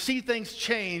move and see things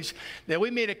change that we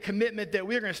made a commitment that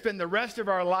we were going to spend the rest of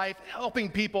our life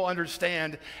helping people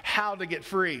understand how to get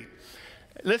free.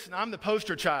 Listen, I'm the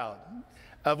poster child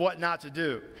of what not to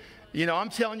do. You know, I'm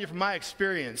telling you from my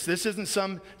experience, this isn't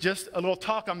just a little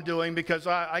talk I'm doing because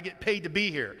I get paid to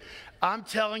be here. I'm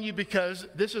telling you because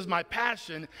this is my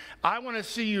passion. I want to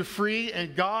see you free,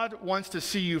 and God wants to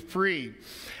see you free.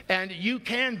 And you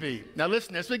can be. Now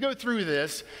listen, as we go through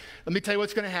this, let me tell you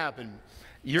what's going to happen.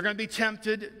 You're going to be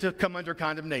tempted to come under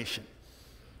condemnation.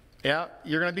 Yeah,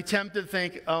 you're going to be tempted to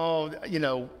think, oh, you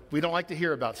know, we don't like to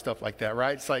hear about stuff like that,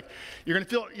 right? It's like you're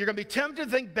going to be tempted to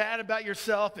think bad about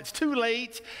yourself. It's too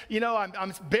late. You know,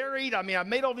 I'm buried. I mean, I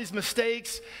made all these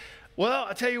mistakes. Well,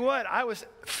 I'll tell you what, I was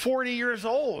 40 years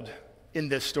old in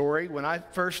this story when I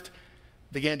first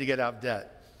began to get out of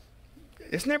debt.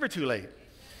 It's never too late.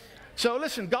 So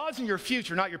listen, God's in your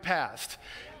future, not your past.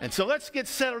 And so let's get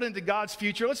settled into God's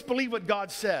future. Let's believe what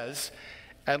God says,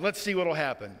 and let's see what will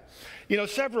happen. You know,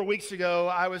 several weeks ago,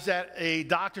 I was at a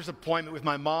doctor's appointment with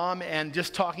my mom and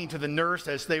just talking to the nurse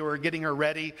as they were getting her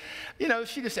ready. You know,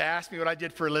 she just asked me what I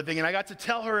did for a living, and I got to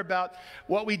tell her about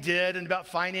what we did and about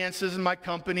finances and my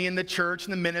company and the church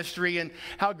and the ministry and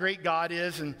how great God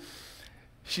is. And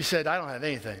she said, I don't have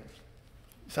anything.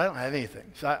 She said, I don't have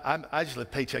anything. So I just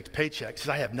live paycheck to paycheck. She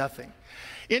said, I have nothing.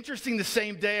 Interesting, the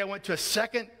same day I went to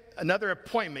another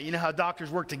appointment. You know how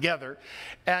doctors work together.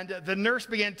 And the nurse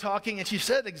began talking, and she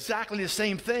said exactly the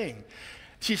same thing.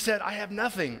 She said, I have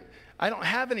nothing. I don't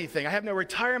have anything. I have no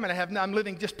retirement. I'm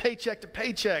living just paycheck to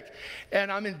paycheck.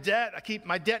 And I'm in debt.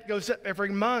 My debt goes up every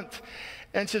month.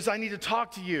 And she says, I need to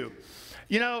talk to you.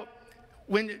 You know,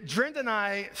 when Drenda and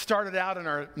I started out in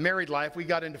our married life, we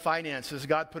got into finances.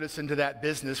 God put us into that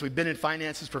business. We've been in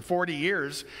finances for 40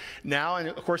 years now, and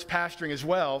of course, pastoring as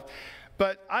well.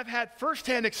 But I've had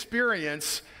firsthand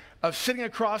experience of sitting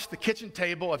across the kitchen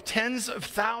table of tens of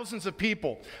thousands of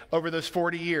people over those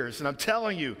 40 years. And I'm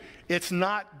telling you, it's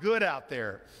not good out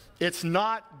there. It's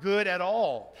not good at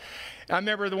all. I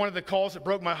remember one of the calls that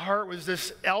broke my heart was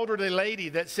this elderly lady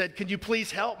that said, could you please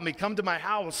help me come to my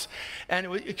house? And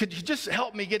could you just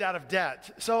help me get out of debt?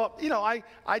 So, you know,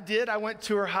 I did. I went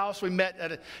to her house. We met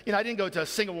at I didn't go to a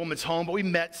single woman's home, but we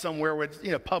met somewhere with,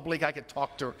 public. I could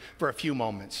talk to her for a few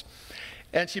moments.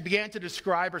 And she began to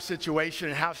describe her situation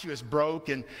and how she was broke.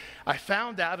 And I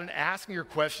found out in asking her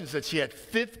questions that she had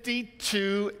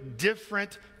 52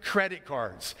 different credit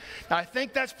cards. Now, I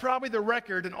think that's probably the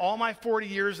record in all my 40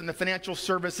 years in the financial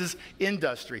services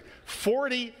industry.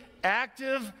 40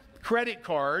 active credit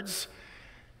cards.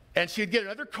 And she'd get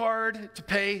another card to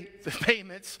pay the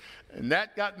payments. And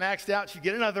that got maxed out. She'd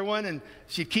get another one, and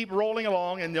she'd keep rolling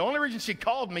along. And the only reason she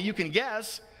called me, you can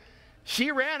guess,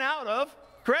 she ran out of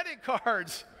credit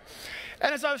cards.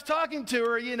 And as I was talking to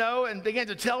her, and began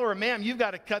to tell her, ma'am, you've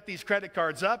got to cut these credit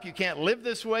cards up. You can't live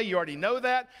this way. You already know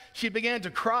that. She began to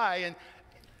cry, and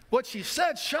what she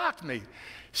said shocked me.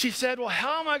 She said, well,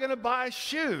 how am I going to buy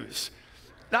shoes?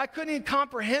 Now, I couldn't even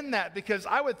comprehend that because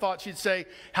I would have thought she'd say,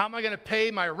 how am I going to pay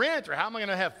my rent or how am I going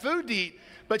to have food to eat?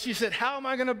 But she said, how am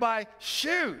I going to buy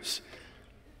shoes?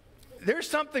 There's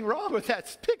something wrong with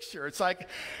that picture. It's like,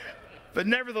 but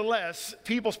nevertheless,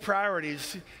 people's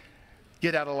priorities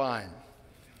get out of line,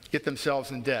 get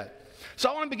themselves in debt. So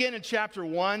I want to begin in chapter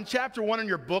 1. Chapter 1 in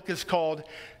your book is called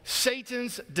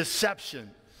Satan's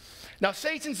Deception. Now,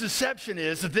 Satan's deception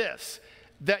is this,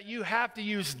 that you have to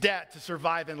use debt to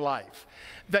survive in life,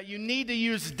 that you need to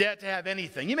use debt to have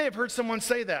anything. You may have heard someone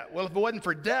say that. Well, if it wasn't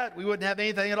for debt, we wouldn't have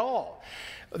anything at all.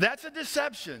 That's a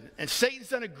deception, and Satan's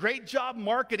done a great job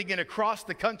marketing it across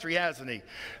the country, hasn't he?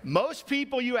 Most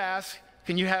people you ask,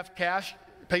 can you have cash,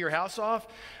 pay your house off?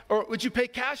 Or would you pay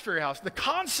cash for your house? The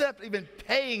concept of even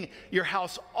paying your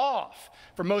house off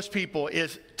for most people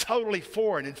is totally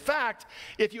foreign. In fact,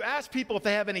 if you ask people if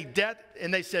they have any debt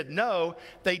and they said no,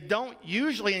 they don't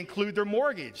usually include their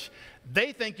mortgage.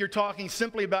 They think you're talking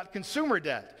simply about consumer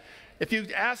debt. If you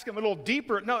ask them a little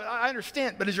deeper, no, I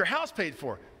understand, but is your house paid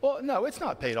for? Well, no, it's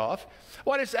not paid off.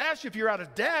 Well, I just asked you if you're out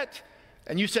of debt,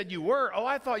 and you said you were. Oh,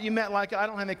 I thought you meant like I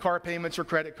don't have any car payments or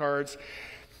credit cards.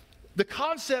 The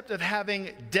concept of having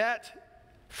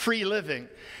debt-free living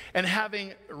and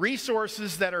having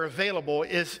resources that are available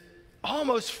is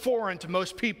almost foreign to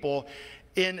most people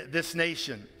in this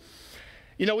nation.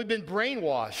 We've been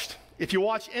brainwashed. If you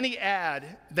watch any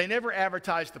ad, they never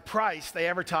advertise the price, they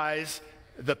advertise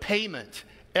the payment.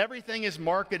 Everything is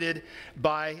marketed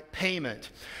by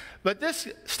payment. But this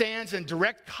stands in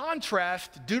direct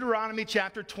contrast to Deuteronomy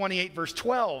chapter 28, verse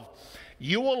 12.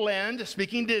 You will lend,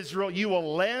 speaking to Israel, you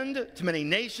will lend to many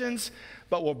nations,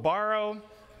 but will borrow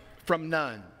from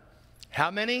none.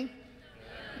 How many?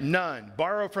 None.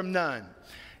 Borrow from none.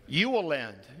 You will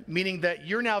lend, meaning that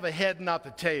you're now the head, not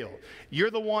the tail.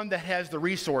 You're the one that has the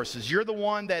resources. You're the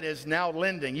one that is now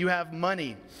lending. You have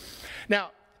money.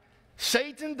 Now,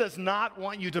 Satan does not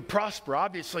want you to prosper.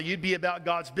 Obviously, you'd be about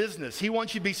God's business. He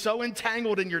wants you to be so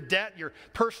entangled in your debt, your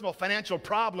personal financial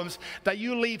problems, that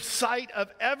you leave sight of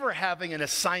ever having an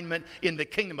assignment in the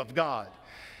kingdom of God.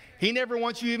 He never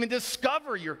wants you to even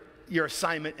discover your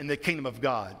assignment in the kingdom of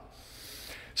God.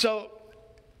 So,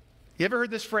 you ever heard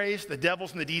this phrase, the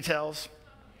devil's in the details?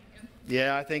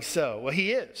 Yeah, I think so. Well,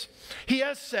 he is. He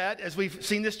has set, as we've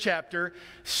seen this chapter,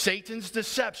 Satan's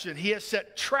deception. He has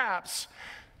set traps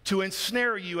to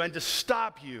ensnare you and to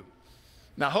stop you.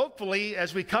 Now, hopefully,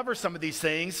 as we cover some of these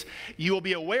things, you will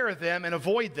be aware of them and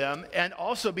avoid them, and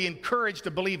also be encouraged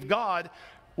to believe God,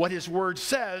 what His Word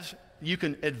says, you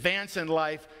can advance in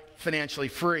life financially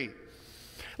free.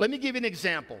 Let me give you an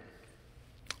example.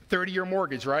 30-year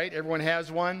mortgage, right? Everyone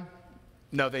has one?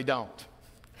 No, they don't.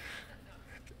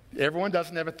 Everyone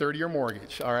doesn't have a 30-year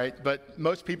mortgage, all right? But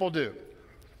most people do.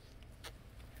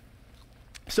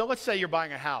 So let's say you're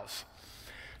buying a house.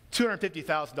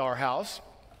 $250,000 house.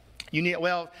 You need,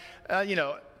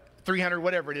 $300,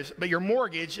 whatever it is, but your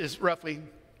mortgage is roughly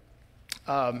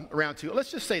around two.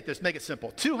 Let's just say this, make it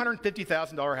simple.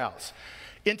 $250,000 house.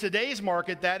 In today's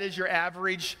market, that is your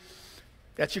average,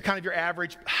 that's your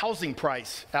average housing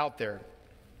price out there.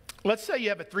 Let's say you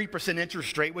have a 3%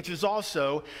 interest rate, which is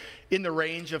also in the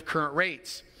range of current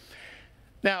rates.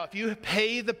 Now, if you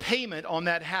pay the payment on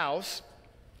that house,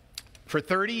 for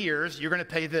 30 years, you're going to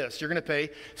pay this. You're going to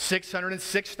pay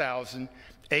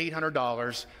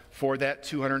 $606,800 for that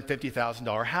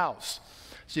 $250,000 house.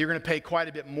 So you're going to pay quite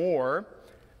a bit more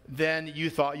than you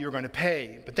thought you were going to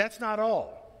pay. But that's not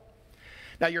all.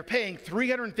 Now, you're paying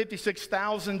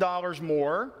 $356,000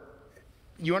 more.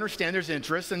 You understand there's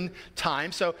interest and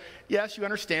time. So, yes, you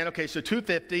understand. Okay, so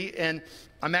 $250,000, and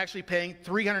I'm actually paying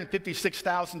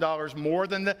 $356,000 more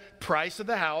than the price of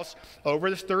the house over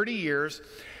this 30 years.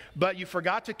 But you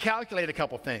forgot to calculate a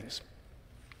couple things.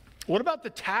 What about the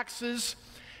taxes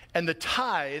and the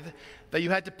tithe that you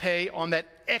had to pay on that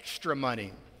extra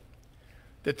money?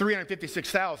 The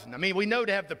 $356,000. I mean, we know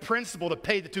to have the principal to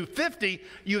pay the $250,000,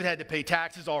 you had to pay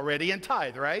taxes already and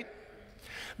tithe, right?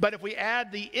 But if we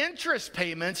add the interest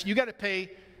payments, you got to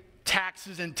pay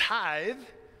taxes and tithe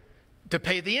to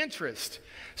pay the interest.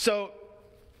 So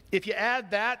if you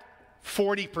add that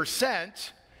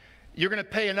 40%, you're going to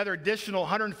pay another additional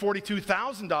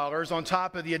 $142,000 on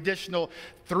top of the additional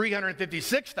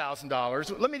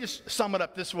 $356,000. Let me just sum it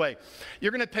up this way.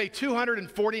 You're going to pay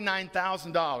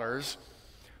 $249,000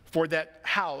 for that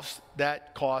house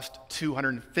that cost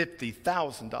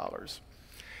 $250,000.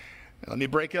 Let me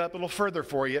break it up a little further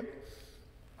for you.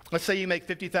 Let's say you make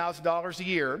 $50,000 a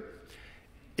year.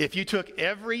 If you took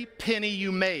every penny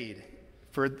you made,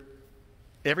 for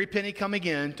every penny coming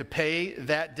in to pay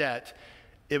that debt,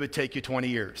 it would take you 20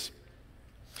 years.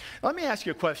 Let me ask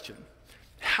you a question.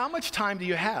 How much time do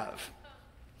you have?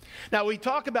 Now, we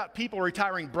talk about people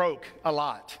retiring broke a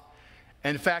lot.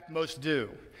 In fact, most do.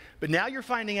 But now you're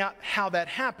finding out how that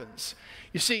happens.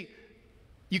 You see,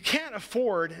 you can't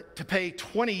afford to pay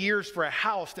 20 years for a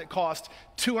house that costs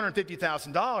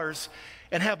 $250,000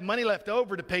 and have money left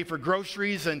over to pay for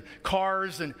groceries and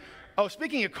cars. And, oh,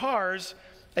 speaking of cars,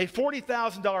 a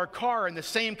 $40,000 car in the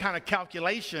same kind of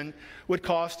calculation would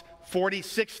cost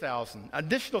 $46,000,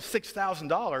 additional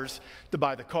 $6,000 to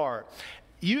buy the car.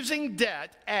 Using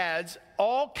debt adds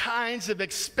all kinds of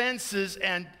expenses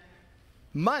and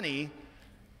money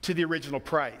to the original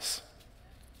price,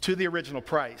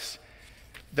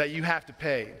 that you have to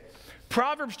pay.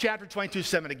 Proverbs chapter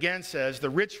 22:7 again says, the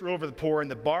rich rule over the poor,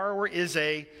 and the borrower is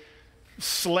a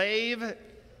slave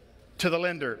to the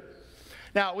lender.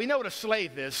 Now, we know what a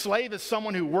slave is. Slave is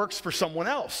someone who works for someone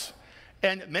else,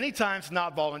 and many times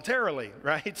not voluntarily,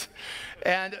 right?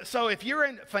 And so if you're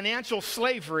in financial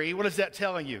slavery, what is that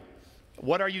telling you?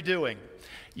 What are you doing?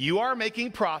 You are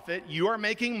making profit, you are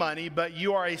making money, but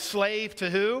you are a slave to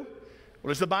who? What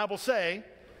does the Bible say?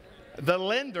 The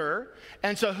lender.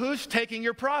 And so who's taking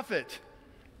your profit?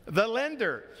 The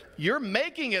lender. You're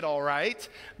making it all right,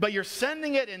 but you're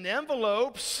sending it in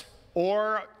envelopes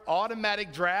or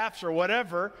automatic drafts or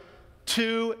whatever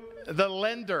to the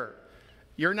lender.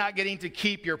 You're not getting to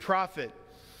keep your profit.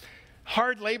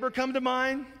 Hard labor come to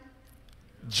mind?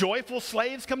 Joyful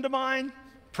slaves come to mind?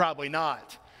 Probably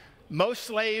not. Most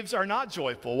slaves are not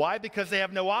joyful. Why? Because they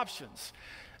have no options.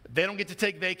 They don't get to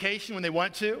take vacation when they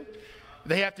want to.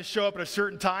 They have to show up at a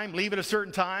certain time, leave at a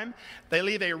certain time. They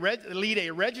lead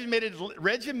a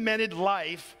regimented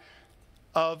life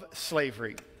of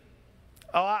slavery.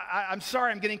 Oh, I'm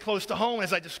sorry I'm getting close to home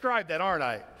as I describe that, aren't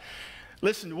I?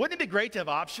 Listen, wouldn't it be great to have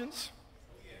options?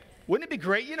 Wouldn't it be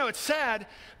great? You know, it's sad,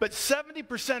 but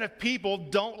 70% of people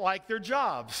don't like their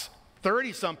jobs.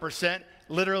 30-some%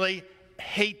 literally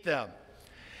hate them.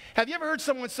 Have you ever heard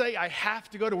someone say, I have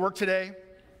to go to work today?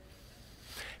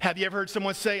 Have you ever heard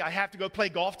someone say, I have to go play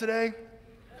golf today?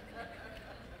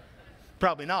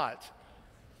 Probably not.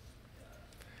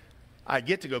 I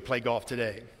get to go play golf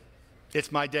today.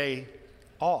 It's my day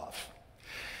off.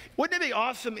 Wouldn't it be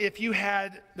awesome if you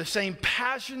had the same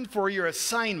passion for your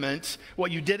assignment,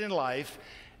 what you did in life,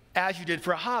 as you did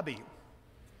for a hobby?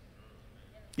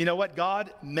 You know what?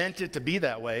 God meant it to be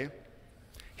that way.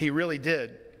 He really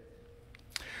did.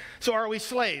 So are we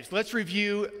slaves? Let's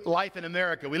review life in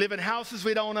America. We live in houses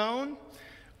we don't own.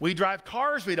 We drive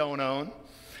cars we don't own.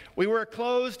 We wear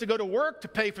clothes to go to work to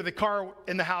pay for the car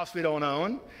in the house we don't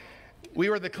own. We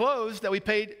wear the clothes that we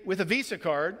paid with a Visa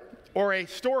card or a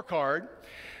store card.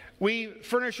 We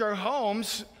furnish our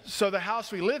homes so the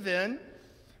house we live in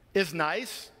is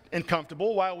nice and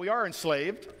comfortable while we are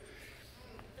enslaved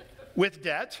with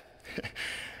debt.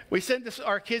 We send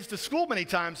our kids to school many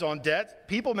times on debt.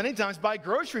 People many times buy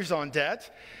groceries on debt.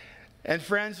 And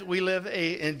friends, we live an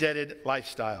indebted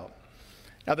lifestyle.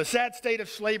 Now, the sad state of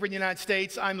slavery in the United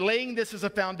States, I'm laying this as a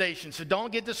foundation, so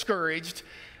don't get discouraged,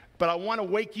 but I want to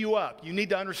wake you up. You need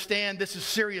to understand this is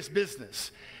serious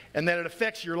business and that it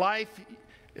affects your life,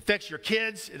 it affects your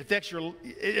kids, it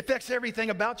affects everything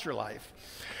about your life.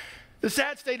 The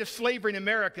sad state of slavery in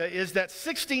America is that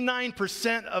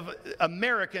 69% of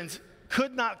Americans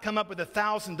could not come up with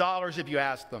 $1,000 if you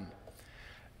asked them.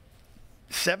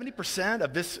 70%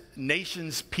 of this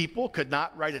nation's people could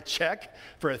not write a check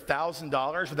for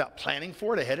 $1,000 without planning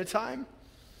for it ahead of time.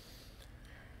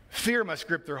 Fear must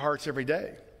grip their hearts every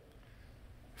day.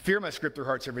 Fear must grip their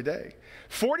hearts every day.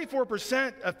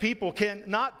 44% of people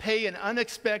cannot pay an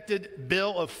unexpected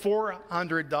bill of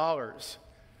 $400.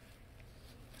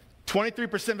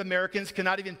 23% of Americans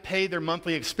cannot even pay their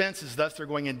monthly expenses, thus they're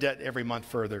going in debt every month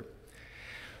further.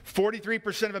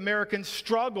 43% of Americans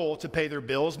struggle to pay their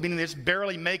bills, meaning they just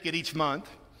barely make it each month.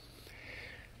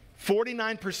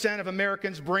 49% of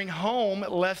Americans bring home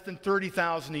less than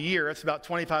 $30,000 a year. That's about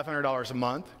 $2,500 a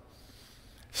month.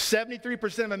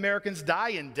 73% of Americans die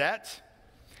in debt.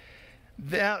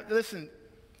 Now, listen,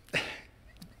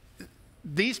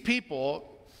 these people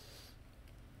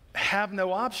have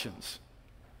no options.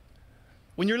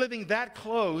 When you're living that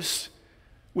close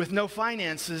with no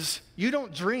finances, you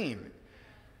don't dream.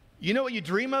 You know what you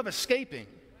dream of? Escaping.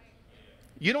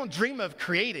 You don't dream of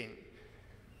creating.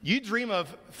 You dream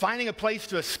of finding a place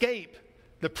to escape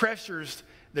the pressures,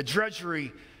 the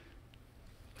drudgery,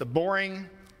 the boring,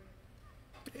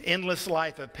 endless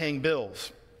life of paying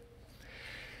bills.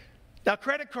 Now,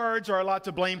 credit cards are a lot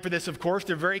to blame for this, of course.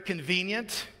 They're very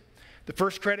convenient. The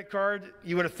first credit card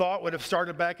you would have thought would have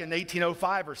started back in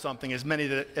 1805 or something, as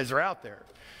many as are out there.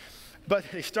 But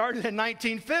they started in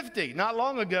 1950, not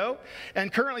long ago.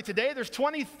 And currently today, there's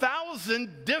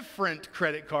 20,000 different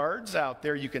credit cards out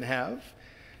there you can have.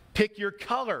 Pick your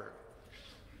color.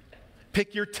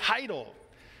 Pick your title.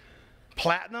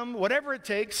 Platinum, whatever it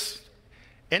takes.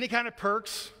 Any kind of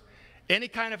perks. Any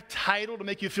kind of title to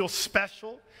make you feel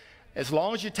special. As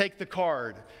long as you take the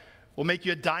card. We'll make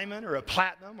you a diamond or a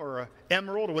platinum or an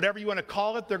emerald or whatever you want to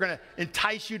call it. They're going to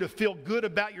entice you to feel good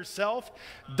about yourself.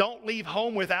 Don't leave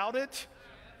home without it.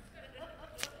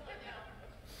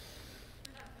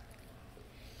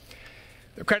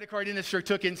 The credit card industry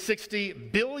took in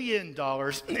 $60 billion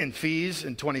in fees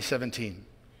in 2017.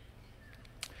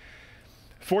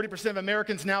 40% of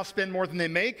Americans now spend more than they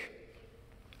make,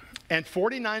 and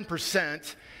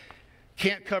 49%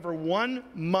 can't cover 1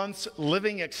 month's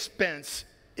living expense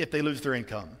if they lose their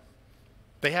income.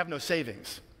 They have no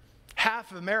savings.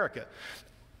 Half of America.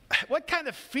 What kind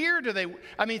of fear do they,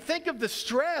 think of the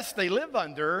stress they live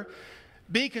under,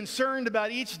 be concerned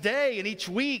about each day and each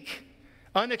week,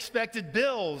 unexpected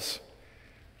bills.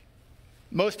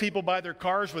 Most people buy their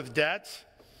cars with debt.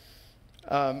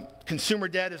 Consumer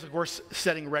debt is, of course,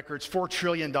 setting records. $4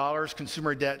 trillion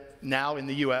consumer debt now in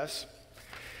the U.S.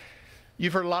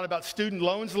 You've heard a lot about student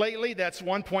loans lately. That's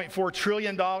 $1.4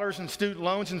 trillion in student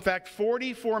loans. In fact,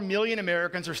 44 million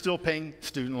Americans are still paying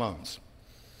student loans.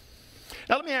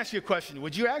 Now, let me ask you a question.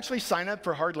 Would you actually sign up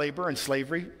for hard labor and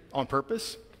slavery on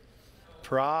purpose?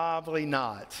 Probably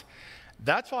not.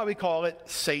 That's why we call it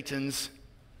Satan's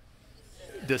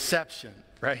Deception,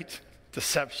 right?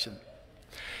 Deception.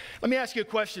 Let me ask you a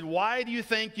question. Why do you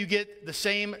think you get the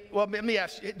same, well, let me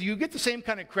ask you, do you get the same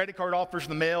kind of credit card offers in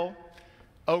the mail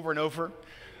over and over?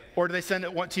 Or do they send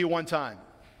it to you one time?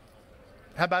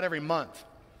 How about every month?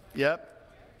 Yep.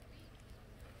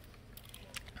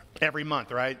 Every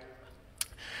month, right?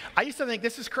 I used to think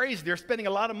this is crazy. They're spending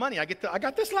a lot of money. I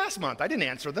got this last month. I didn't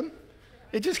answer them.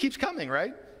 It just keeps coming,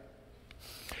 right?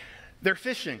 They're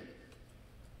phishing.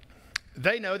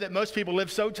 They know that most people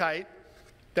live so tight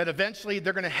that eventually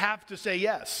they're going to have to say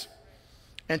yes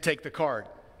and take the card.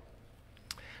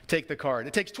 Take the card.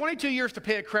 It takes 22 years to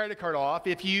pay a credit card off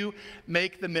if you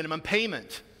make the minimum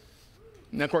payment.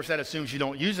 And of course, that assumes you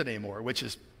don't use it anymore, which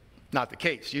is not the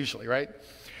case usually, right?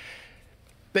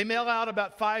 They mail out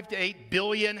about 5 to 8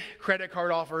 billion credit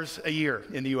card offers a year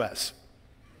in the U.S.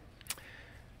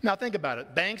 Now think about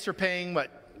it. Banks are paying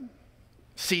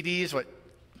CDs,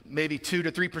 maybe 2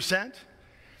 to 3%?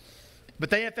 But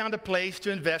they have found a place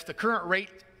to invest. The current rate,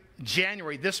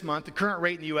 January this month, the current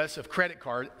rate in the U.S. of credit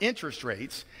card interest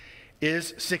rates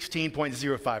is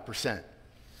 16.05%.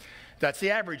 That's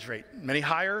the average rate. Many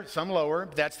higher, some lower.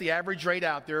 But that's the average rate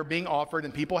out there being offered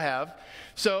and people have.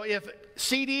 So if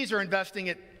CDs are investing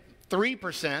at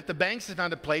 3%, the banks have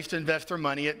found a place to invest their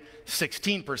money at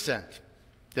 16%.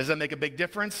 Does that make a big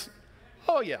difference?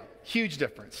 Oh yeah, huge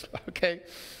difference, okay?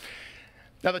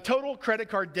 Now the total credit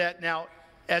card debt now,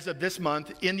 as of this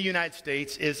month in the United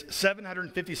States is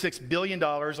 $756 billion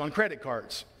on credit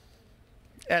cards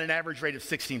at an average rate of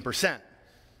 16%.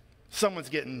 Someone's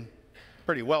getting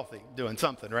pretty wealthy doing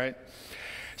something, right?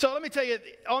 So let me tell you,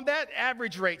 on that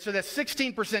average rate, so that's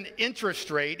 16% interest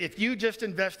rate, if you just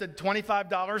invested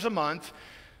 $25 a month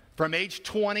from age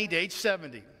 20 to age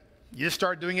 70, you just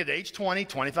start doing it at age 20,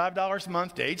 $25 a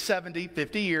month to age 70,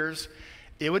 50 years,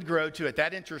 it would grow to, at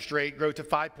that interest rate, grow to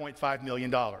 $5.5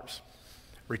 million.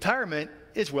 Retirement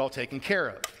is well taken care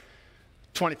of,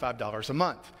 $25 a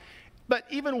month. But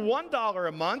even $1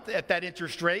 a month at that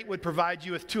interest rate would provide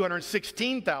you with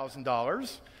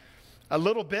 $216,000. A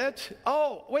little bit.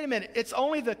 Oh, wait a minute. It's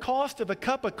only the cost of a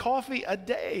cup of coffee a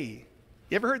day.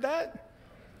 You ever heard that?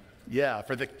 Yeah,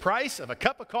 for the price of a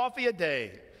cup of coffee a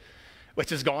day,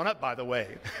 which has gone up, by the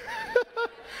way.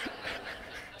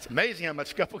 It's amazing how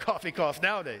much a cup of coffee costs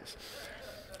nowadays.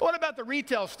 What about the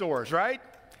retail stores, right?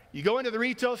 You go into the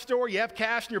retail store, you have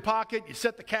cash in your pocket, you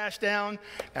set the cash down,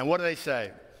 and what do they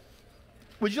say?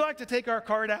 Would you like to take our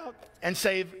card out and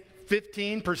save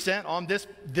 15% on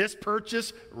this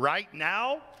purchase right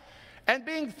now? And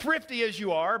being thrifty as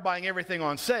you are, buying everything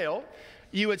on sale,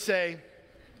 you would say,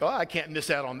 oh, I can't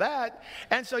miss out on that.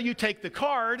 And so you take the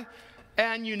card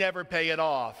and you never pay it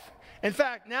off. In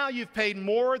fact, now you've paid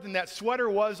more than that sweater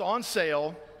was on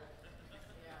sale.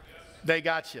 They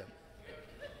got you.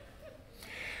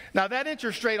 Now, that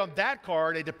interest rate on that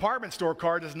card, a department store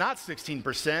card, is not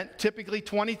 16%, typically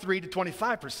 23 to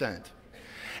 25%.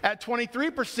 At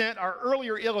 23%, our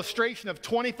earlier illustration of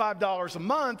 $25 a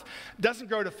month doesn't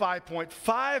grow to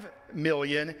 $5.5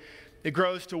 million. It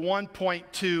grows to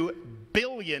 $1.2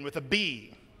 billion with a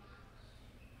B.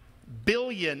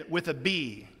 Billion with a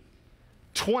B.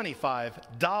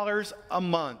 $25 a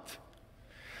month.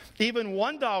 Even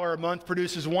 $1 a month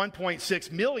produces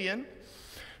 $1.6 million.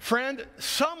 Friend,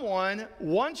 someone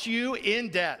wants you in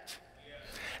debt,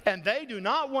 and they do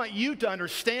not want you to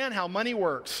understand how money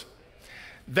works.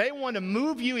 They want to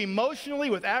move you emotionally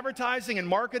with advertising and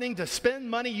marketing to spend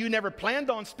money you never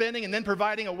planned on spending and then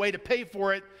providing a way to pay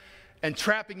for it and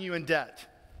trapping you in debt.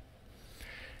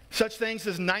 Such things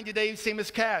as 90 days, same as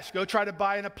cash. Go try to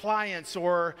buy an appliance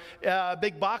or a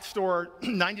big box store,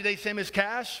 90 days, same as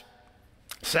cash.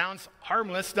 Sounds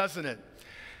harmless, doesn't it?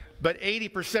 But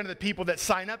 80% of the people that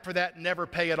sign up for that never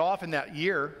pay it off in that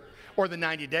year or the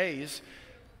 90 days.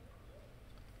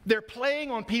 They're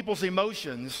playing on people's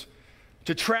emotions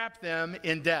to trap them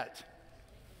in debt.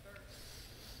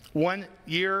 1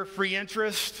 year free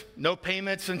interest, no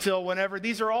payments until whenever.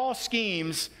 These are all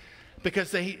schemes because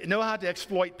they know how to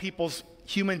exploit people's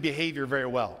human behavior very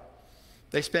well.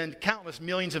 They spend countless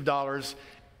millions of dollars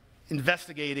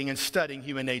investigating and studying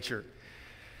human nature.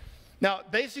 Now,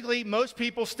 basically, most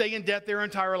people stay in debt their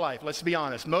entire life. Let's be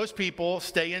honest. Most people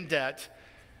stay in debt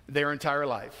their entire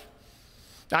life.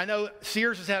 I know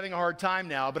Sears is having a hard time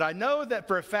now, but I know that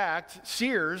for a fact,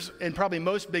 Sears and probably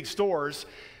most big stores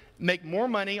make more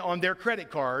money on their credit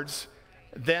cards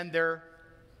than their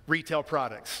retail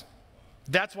products.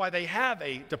 That's why they have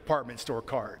a department store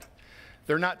card.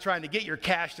 They're not trying to get your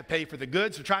cash to pay for the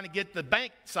goods. They're trying to get the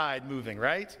bank side moving,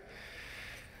 right?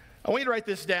 I want you to write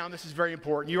this down. This is very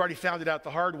important. You already found it out the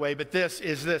hard way, but this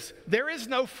is this. There is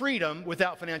no freedom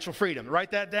without financial freedom.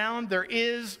 Write that down. There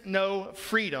is no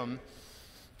freedom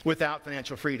without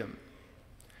financial freedom.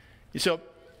 So,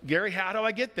 Gary, how do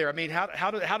I get there? I mean, how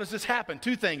does this happen?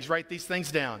 Two things. Write these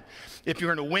things down. If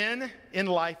you're going to win in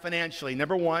life financially,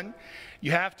 number one, you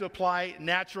have to apply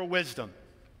natural wisdom.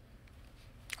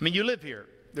 I mean, you live here.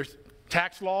 There's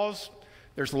tax laws.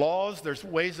 There's laws. There's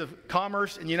ways of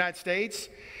commerce in the United States.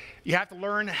 You have to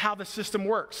learn how the system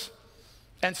works.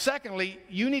 And secondly,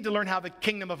 you need to learn how the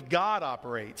kingdom of God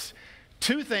operates.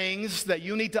 Two things that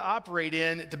you need to operate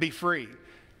in to be free.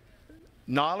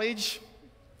 Knowledge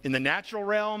in the natural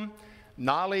realm,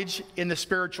 knowledge in the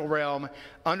spiritual realm,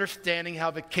 understanding how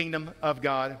the kingdom of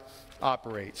God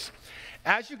operates.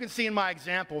 As you can see in my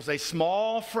examples, a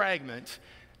small fragment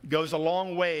goes a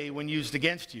long way when used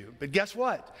against you. But guess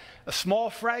what? A small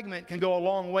fragment can go a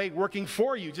long way working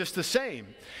for you just the same.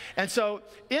 And so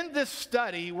in this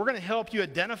study, we're going to help you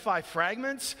identify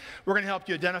fragments. We're going to help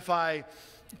you identify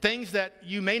things that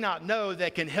you may not know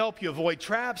that can help you avoid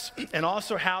traps, and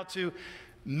also how to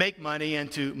make money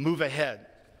and to move ahead,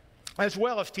 as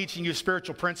well as teaching you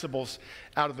spiritual principles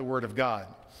out of the Word of God.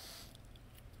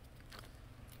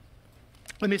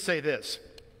 Let me say this.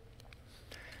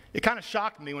 It kind of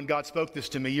shocked me when God spoke this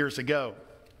to me years ago,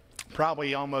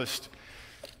 probably almost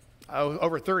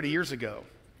over 30 years ago,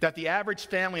 that the average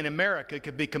family in America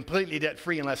could be completely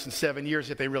debt-free in less than 7 years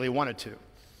if they really wanted to.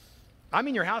 I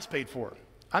mean, your house paid for.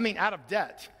 I mean, out of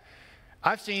debt.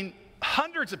 I've seen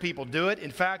hundreds of people do it,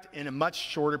 in fact, in a much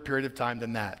shorter period of time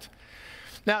than that.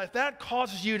 Now, if that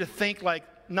causes you to think like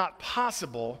not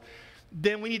possible,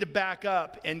 then we need to back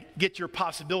up and get your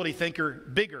possibility thinker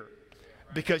bigger,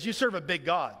 because you serve a big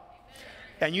God.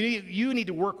 And you need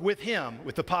to work with him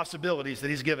with the possibilities that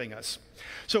he's giving us.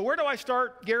 So where do I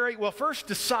start, Gary? Well, first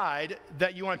decide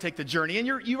that you want to take the journey. And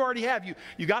you already have.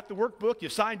 You got the workbook, you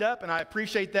signed up, and I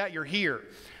appreciate that. You're here.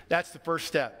 That's the first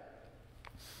step.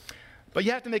 But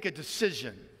you have to make a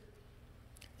decision.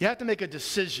 You have to make a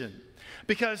decision.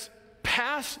 Because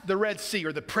past the Red Sea,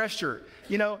 or the pressure,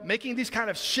 making these kind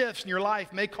of shifts in your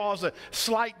life may cause a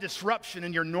slight disruption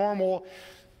in your normal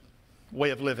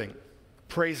way of living.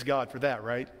 Praise God for that,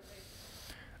 right?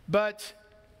 But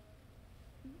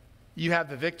you have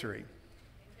the victory.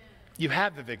 You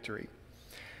have the victory.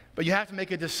 But you have to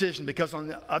make a decision, because on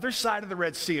the other side of the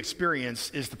Red Sea experience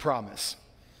is the promise.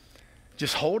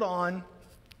 Just hold on.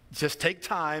 Just take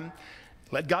time.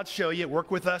 Let God show you.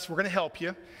 Work with us. We're going to help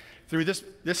you through this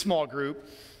small group.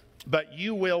 But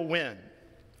you will win.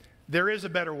 There is a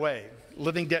better way.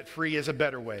 Living debt-free is a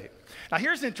better way. Now,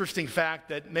 here's an interesting fact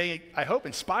that may, I hope,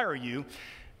 inspire you.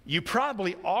 You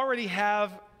probably already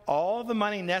have all the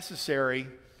money necessary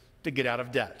to get out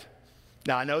of debt.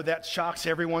 Now, I know that shocks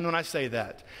everyone when I say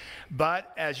that.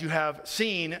 But as you have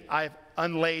seen, I've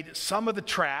unlaid some of the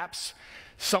traps,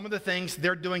 some of the things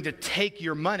they're doing to take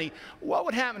your money. What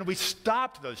would happen if we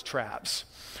stopped those traps?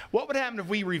 What would happen if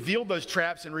we revealed those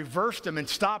traps and reversed them and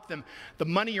stopped them? The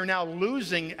money you're now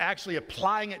losing, actually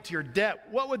applying it to your debt,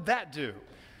 what would that do?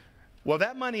 Well,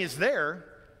 that money is there.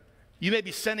 You may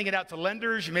be sending it out to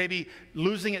lenders. You may be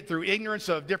losing it through ignorance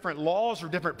of different laws or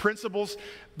different principles.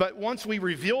 But once we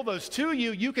reveal those to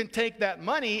you, you can take that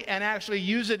money and actually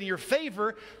use it in your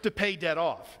favor to pay debt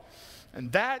off.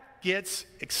 And that gets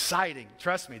exciting.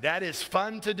 Trust me, that is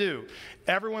fun to do.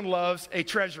 Everyone loves a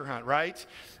treasure hunt, right?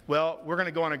 Well, we're going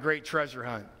to go on a great treasure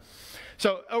hunt.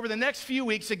 So over the next few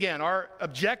weeks, again, our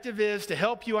objective is to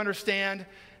help you understand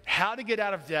how to get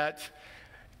out of debt,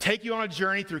 take you on a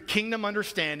journey through kingdom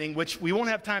understanding, which we won't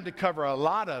have time to cover a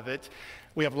lot of it.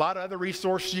 We have a lot of other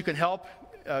resources you can help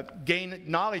gain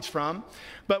knowledge from,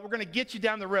 but we're going to get you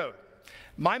down the road.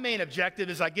 My main objective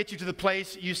is I get you to the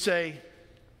place you say,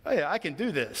 oh yeah, I can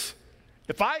do this.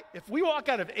 If we walk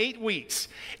out of 8 weeks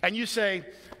and you say,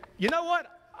 you know what,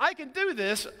 I can do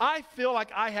this, I feel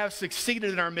like I have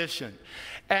succeeded in our mission.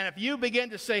 And if you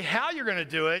begin to say how you're going to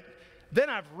do it,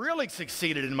 then I've really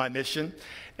succeeded in my mission.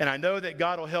 And I know that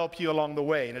God will help you along the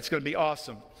way, and it's going to be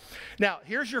awesome. Now,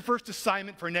 here's your first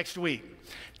assignment for next week.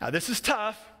 Now, this is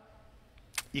tough.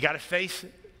 You got to face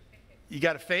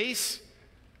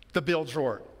the bill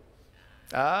drawer.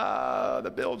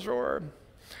 The bill drawer.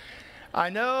 I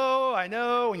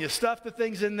know, when you stuff the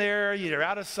things in there, you're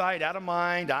out of sight, out of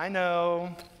mind, I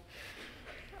know.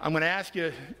 I'm going to ask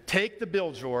you to take the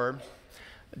bill drawer,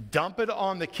 dump it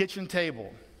on the kitchen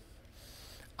table.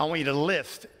 I want you to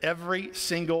list every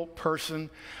single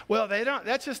person. Well,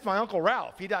 that's just my Uncle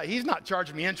Ralph. He's not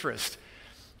charging me interest.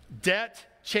 Debt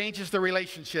changes the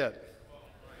relationship.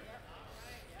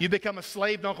 You become a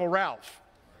slave to Uncle Ralph.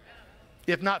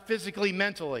 if not physically,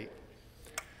 mentally.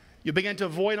 You begin to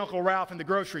avoid Uncle Ralph in the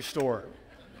grocery store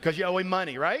because you owe him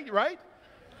money, right? Right?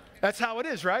 That's how it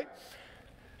is, right?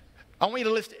 I want you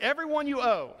to list everyone you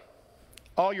owe.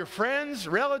 All your friends,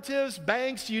 relatives,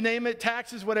 banks, you name it,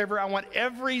 taxes, whatever. I want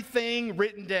everything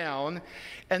written down,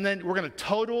 and then we're going to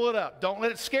total it up. Don't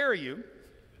let it scare you,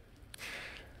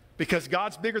 because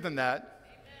God's bigger than that.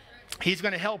 He's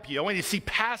going to help you. I want you to see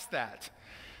past that.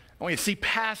 I want you to see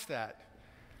past that.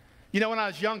 You know, when I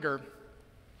was younger,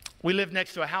 we lived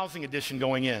next to a housing addition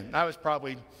going in. I was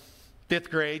probably 5th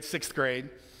grade, 6th grade.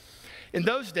 In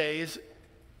those days,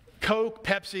 Coke,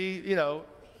 Pepsi, you know,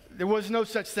 there was no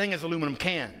such thing as aluminum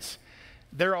cans.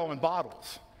 They're all in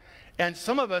bottles. And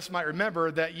some of us might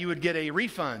remember that you would get a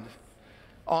refund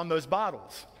on those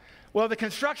bottles. Well, the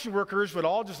construction workers would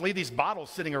all just leave these bottles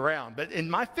sitting around. But in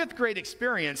my 5th grade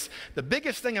experience, the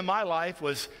biggest thing in my life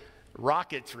was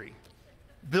rocketry.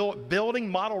 Building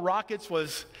model rockets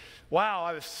was, wow,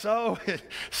 I was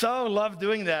so loved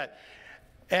doing that.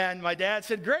 And my dad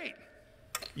said, great,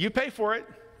 you pay for it.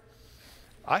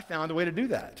 I found a way to do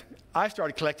that. I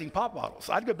started collecting pop bottles.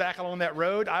 I'd go back along that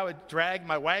road. I would drag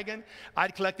my wagon.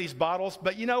 I'd collect these bottles.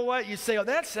 But you know what? You say, oh,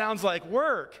 that sounds like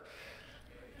work.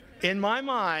 In my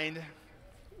mind,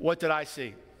 what did I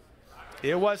see?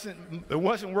 It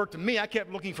wasn't work to me. I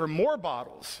kept looking for more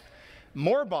bottles,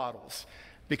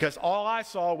 because all I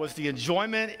saw was the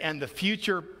enjoyment and the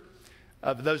future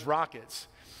of those rockets.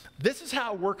 This is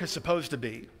how work is supposed to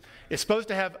be. It's supposed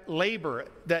to have labor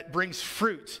that brings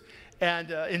fruit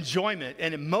and enjoyment,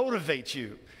 and it motivates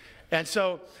you. And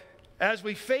so as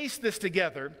we face this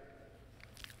together,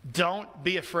 don't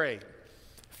be afraid.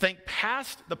 Think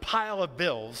past the pile of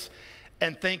bills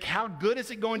and think, how good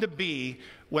is it going to be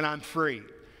when I'm free?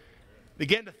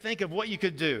 Begin to think of what you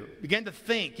could do. Begin to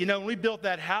think, you know, when we built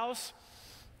that house,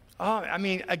 oh, I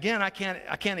mean, again, I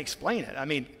can't explain it. I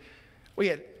mean, we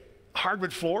had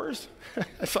hardwood floors.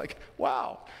 It's like,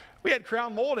 wow. We had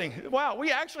crown molding. Wow,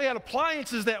 we actually had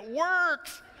appliances that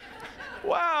worked.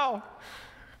 Wow.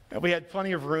 And we had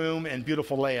plenty of room and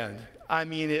beautiful land. I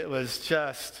mean, it was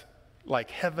just like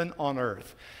heaven on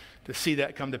earth to see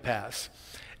that come to pass.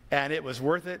 And it was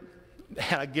worth it.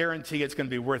 And I guarantee it's going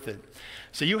to be worth it.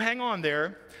 So you hang on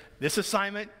there. This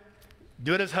assignment,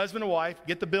 do it as husband and wife.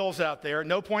 Get the bills out there.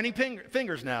 No pointing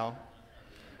fingers now.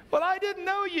 Well, I didn't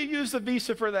know you used the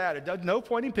Visa for that. No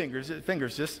pointing fingers.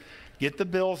 Just get the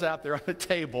bills out there on the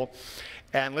table,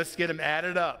 and let's get them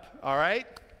added up. All right?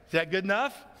 Is that good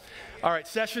enough? All right,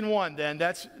 session 1 then.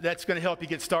 That's going to help you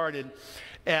get started.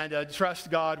 And trust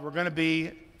God, we're going to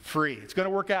be free. It's going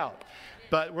to work out.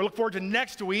 But we're looking forward to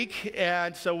next week,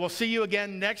 and so we'll see you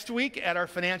again next week at our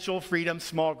Financial Freedom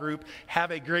Small Group.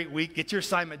 Have a great week. Get your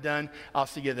assignment done. I'll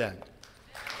see you then.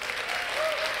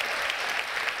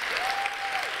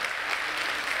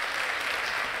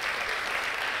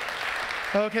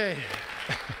 Okay.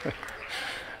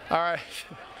 All right.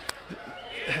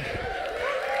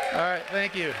 All right,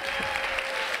 thank you.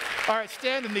 All right,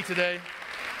 stand with me today.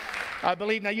 I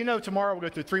believe, now you know tomorrow we'll go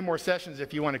through 3 more sessions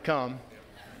if you want to come.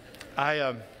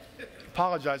 I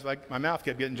apologize, my mouth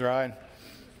kept getting dry.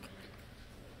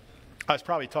 I was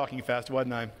probably talking fast,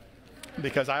 wasn't I?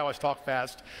 Because I always talk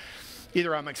fast.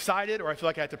 Either I'm excited or I feel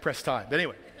like I have to press time. But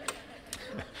anyway.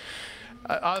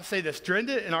 I'll say this,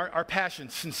 Drenda, and our passion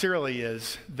sincerely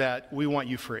is that we want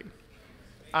you free.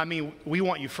 I mean, we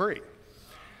want you free.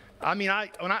 I mean, I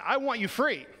want you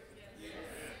free.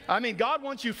 I mean, God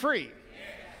wants you free.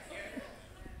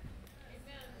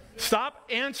 Stop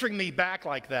answering me back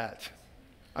like that.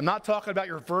 I'm not talking about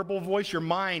your verbal voice. Your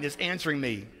mind is answering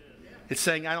me. It's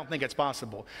saying, I don't think it's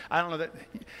possible. I don't know that.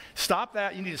 Stop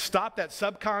that. You need to stop that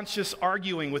subconscious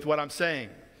arguing with what I'm saying.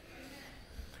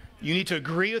 You need to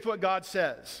agree with what God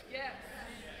says. Yes.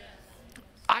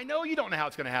 I know you don't know how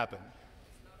it's going to happen.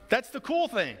 That's the cool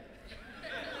thing.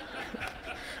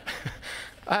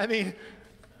 I mean,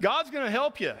 God's going to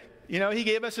help you. You know, He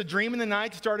gave us a dream in the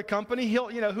night to start a company. He'll,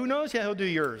 you know, who knows how He'll do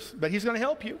yours, but He's going to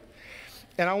help you.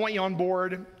 And I want you on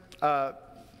board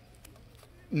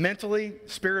mentally,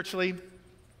 spiritually,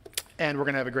 and we're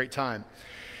going to have a great time.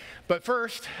 But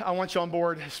first, I want you on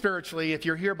board spiritually. If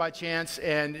you're here by chance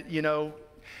and, you know,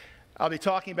 I'll be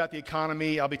talking about the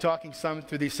economy. I'll be talking some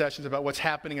through these sessions about what's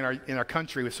happening in our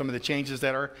country with some of the changes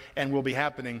that are and will be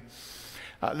happening.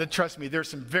 Trust me, there's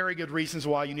some very good reasons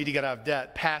why you need to get out of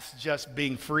debt, past just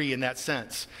being free in that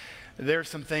sense. There's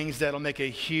some things that'll make a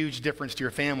huge difference to your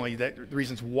family, the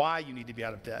reasons why you need to be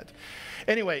out of debt.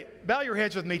 Anyway, bow your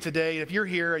heads with me today. If you're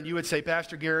here and you would say,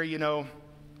 Pastor Gary, you know,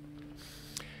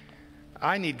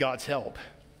 I need God's help.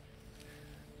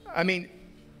 I mean,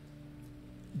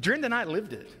 Drenda and I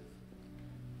lived it.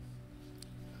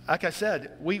 like I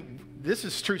said, this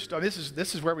is true stuff.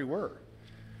 This is where we were.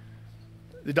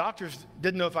 The doctors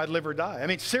didn't know if I'd live or die. I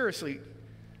mean, seriously,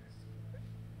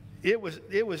 it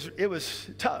was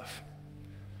tough.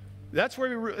 That's where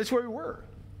we were.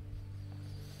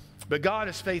 But God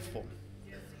is faithful.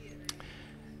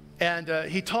 And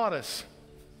he taught us.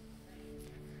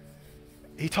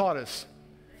 He taught us.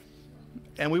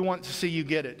 And we want to see you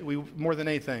get it. More than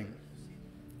anything.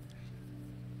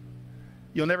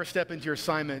 You'll never step into your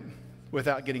assignment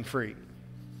without getting free.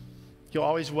 You'll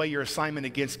always weigh your assignment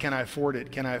against, can I afford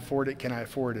it? Can I afford it? Can I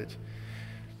afford it?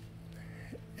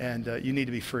 And you need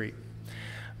to be free.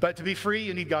 But to be free,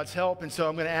 you need God's help. And so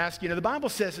I'm going to ask you, the Bible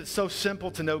says it's so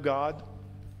simple to know God.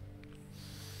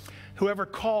 Whoever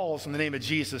calls in the name of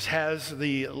Jesus has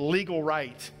the legal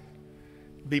right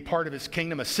to be part of his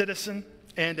kingdom, a citizen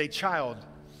and a child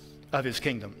of his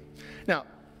kingdom. Now,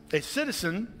 a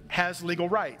citizen has legal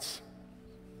rights.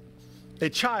 A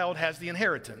child has the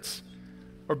inheritance,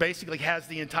 or basically has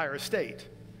the entire estate.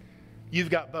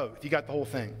 You've got both. You got the whole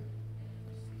thing.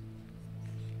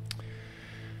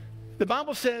 The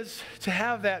Bible says to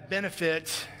have that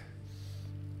benefit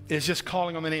is just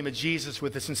calling on the name of Jesus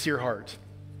with a sincere heart.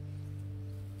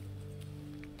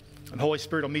 And the Holy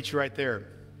Spirit will meet you right there.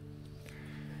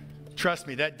 Trust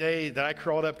me, that day that I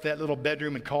crawled up to that little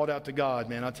bedroom and called out to God,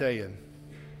 man, I'll tell you,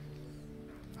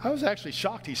 I was actually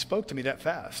shocked he spoke to me that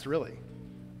fast, really.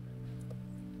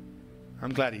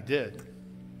 I'm glad he did.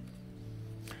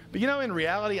 But in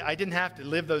reality, I didn't have to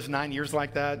live those 9 years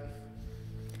like that.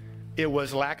 It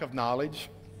was lack of knowledge.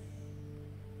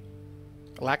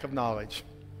 Lack of knowledge.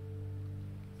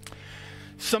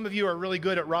 Some of you are really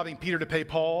good at robbing Peter to pay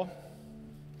Paul.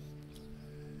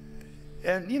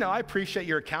 And, I appreciate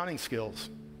your accounting skills.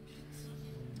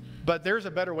 But there's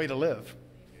a better way to live.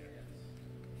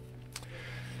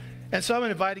 And so I'm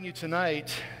inviting you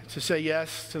tonight to say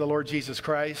yes to the Lord Jesus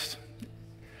Christ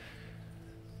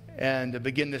and to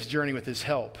begin this journey with his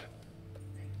help.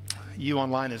 You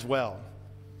online as well.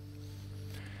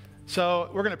 So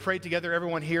we're going to pray together.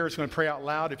 Everyone here is going to pray out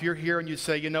loud. If you're here and you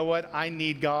say, you know what, I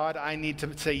need God. I need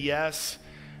to say yes.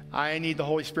 I need the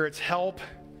Holy Spirit's help.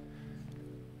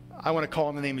 I want to call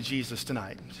on the name of Jesus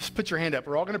tonight. Just put your hand up.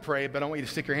 We're all going to pray, but I want you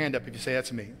to stick your hand up if you say,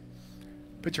 that's me.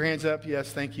 Put your hands up.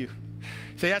 Yes, thank you.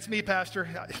 Say, that's me, Pastor.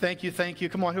 Thank you, thank you.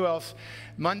 Come on, who else?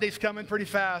 Monday's coming pretty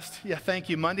fast. Yeah, thank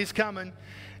you. Monday's coming.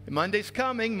 Monday's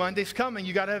coming. Monday's coming.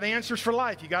 You got to have answers for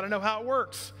life. You got to know how it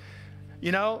works.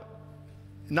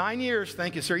 9 years.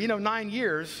 Thank you, sir. 9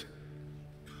 years,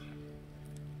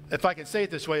 if I can say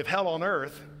it this way, of hell on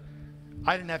earth,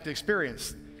 I didn't have to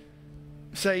experience.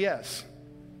 Say yes.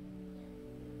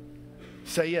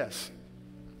 Say yes.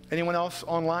 Anyone else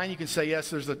online? You can say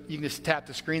yes. You can just tap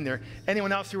the screen there.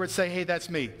 Anyone else who would say, hey, that's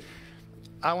me.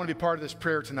 I want to be part of this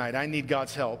prayer tonight. I need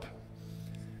God's help.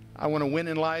 I want to win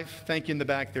in life. Thank you in the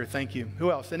back there. Thank you.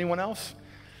 Who else? Anyone else?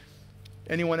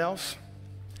 Anyone else?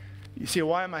 You see,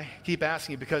 why am I keep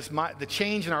asking you? Because the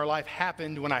change in our life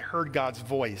happened when I heard God's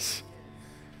voice.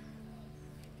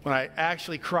 When I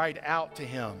actually cried out to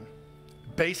him.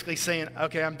 Basically saying,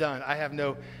 okay, I'm done. I have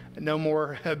no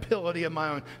more ability of my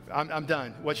own. I'm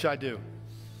done. What should I do?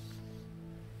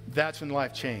 That's when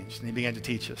life changed, and he began to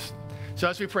teach us. So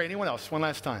as we pray, anyone else, one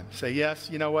last time, say, yes,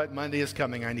 you know what? Monday is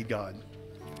coming. I need God.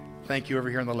 Thank you over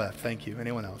here on the left. Thank you.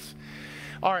 Anyone else?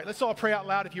 All right, let's all pray out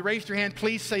loud. If you raised your hand,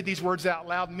 please say these words out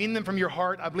loud. Mean them from your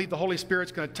heart. I believe the Holy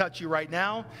Spirit's going to touch you right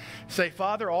now. Say,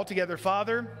 Father, all together,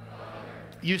 Father,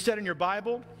 you said in your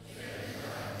Bible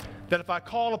that if I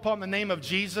call upon the name of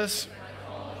Jesus,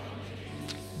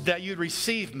 that you'd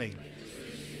receive me.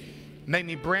 Make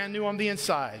me brand new on the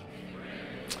inside.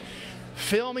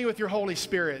 Fill me with your Holy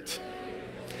Spirit.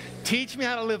 Teach me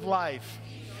how to live life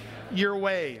your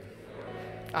way.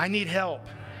 I need help.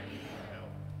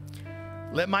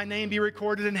 Let my name be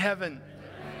recorded in heaven.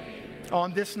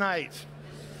 On this night,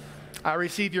 I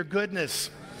receive your goodness,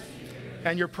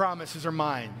 and your promises are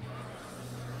mine.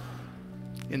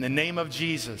 In the name of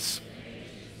Jesus.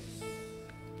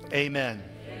 Amen.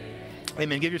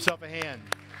 Amen. Give yourself a hand.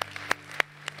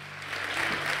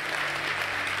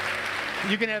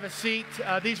 You can have a seat.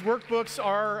 These workbooks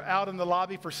are out in the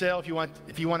lobby for sale if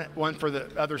you want one for the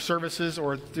other services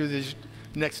or through these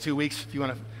next 2 weeks. If you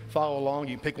want to follow along,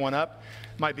 you can pick one up.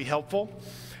 Might be helpful.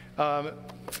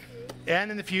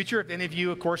 And in the future, if any of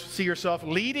you, of course, see yourself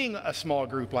leading a small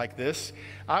group like this,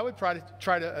 I would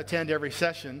try to attend every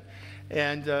session.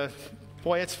 And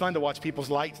boy, it's fun to watch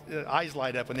people's eyes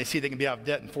light up when they see they can be out of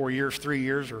debt in 4 years, 3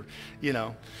 years, or,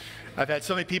 I've had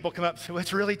so many people come up and say, well,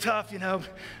 it's really tough,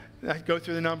 I go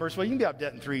through the numbers. Well, you can be out of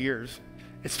debt in 3 years.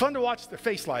 It's fun to watch their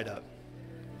face light up,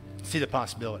 see the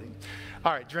possibility.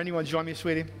 All right, Dren, you want to join me,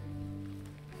 sweetie?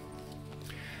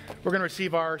 We're going to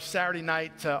receive our Saturday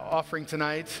night offering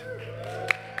tonight.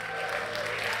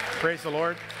 Praise the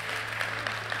Lord.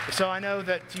 So I know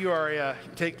that you are,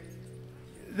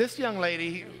 this young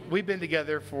lady, we've been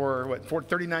together for,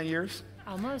 39 years?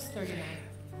 Almost 39.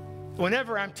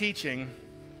 Whenever I'm teaching,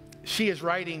 she is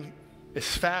writing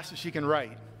as fast as she can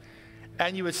write.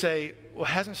 And you would say, well,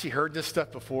 hasn't she heard this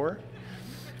stuff before?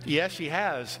 Yes, she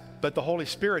has. But the Holy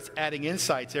Spirit's adding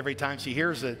insights every time she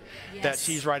hears it that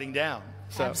she's writing down.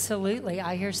 So. Absolutely.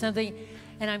 I hear something,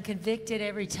 and I'm convicted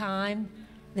every time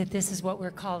that this is what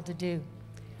we're called to do.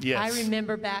 Yes. I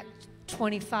remember back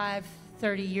 25,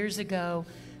 30 years ago,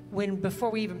 when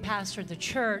before we even pastored the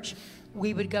church,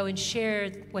 we would go and share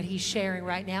what he's sharing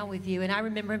right now with you. And I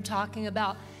remember him talking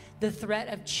about the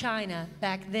threat of China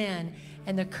back then,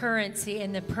 and the currency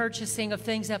and the purchasing of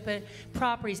things up at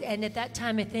properties. And at that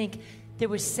time, I think there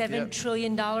was $7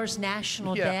 trillion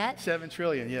national debt. $7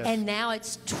 trillion, yes. And now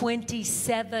it's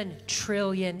 $27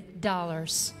 trillion.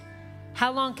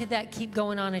 How long could that keep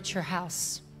going on at your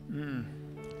house?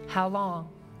 How long?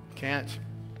 Can't.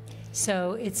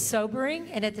 So it's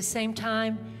sobering, and at the same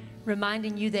time,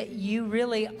 reminding you that you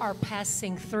really are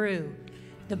passing through.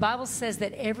 The Bible says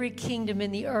that every kingdom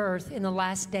in the earth in the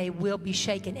last day will be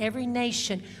shaken. Every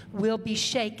nation will be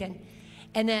shaken.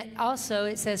 And that also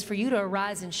it says for you to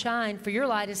arise and shine, for your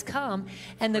light has come,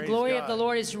 and the glory of the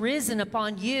Lord is risen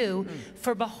upon you.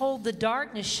 For behold, the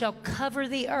darkness shall cover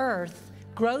the earth,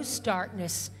 gross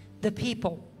darkness, the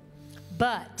people.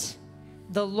 But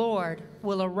the Lord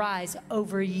will arise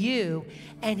over you,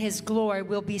 and his glory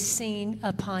will be seen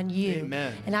upon you.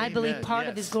 Amen. And I believe part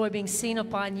of his glory being seen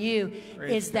upon you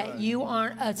is that you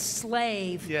aren't a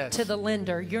slave to the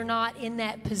lender. You're not in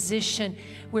that position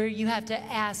where you have to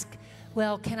ask,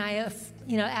 well, can I,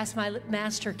 ask my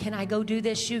master, can I go do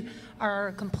this? You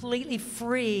are completely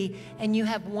free, and you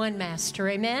have one master.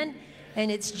 Amen?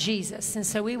 And it's Jesus. And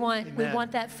so we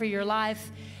want that for your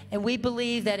life. And we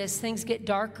believe that as things get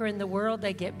darker in the world,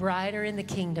 they get brighter in the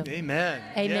kingdom. Amen.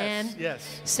 Amen.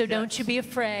 Yes. So don't you be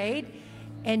afraid,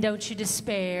 and don't you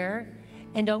despair,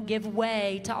 and don't give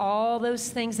way to all those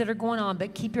things that are going on.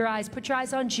 But put your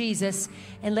eyes on Jesus,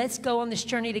 and let's go on this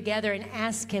journey together and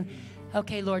ask him,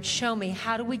 okay, Lord, show me,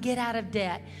 how do we get out of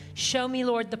debt? Show me,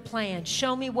 Lord, the plan.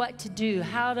 Show me what to do,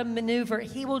 how to maneuver.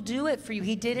 He will do it for you.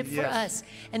 He did it for us.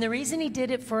 And the reason he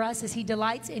did it for us is he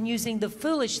delights in using the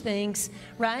foolish things,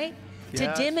 right?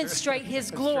 To demonstrate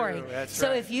his glory.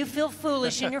 So if you feel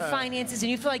foolish in your finances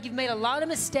and you feel like you've made a lot of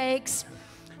mistakes,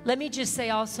 let me just say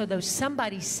also, though,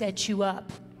 somebody set you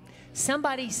up.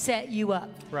 Somebody set you up.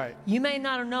 Right. You may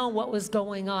not have known what was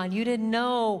going on. You didn't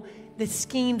know the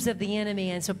schemes of the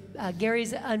enemy. And so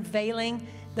Gary's unveiling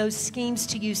those schemes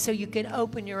to you so you can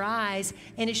open your eyes.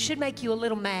 And it should make you a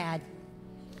little mad.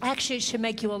 Actually, it should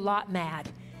make you a lot mad,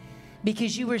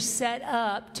 because you were set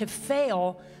up to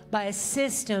fail by a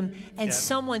system, and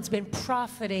someone's been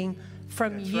profiting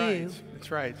from you.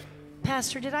 That's right.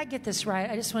 Pastor, did I get this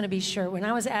right? I just want to be sure. When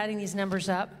I was adding these numbers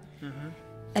up,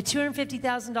 a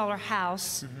 $250,000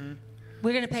 house,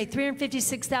 we're going to pay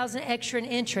 $356,000 extra in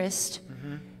interest,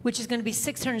 which is going to be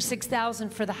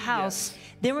 $606,000 for the house.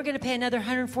 Then we're going to pay another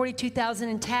 $142,000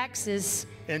 in taxes.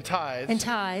 And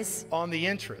tithes. On the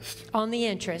interest. On the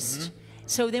interest.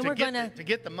 So then we're going to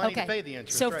get the money to pay the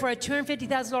interest. So for a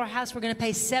 $250,000 house, we're going to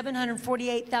pay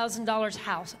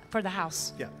 $748,000 for the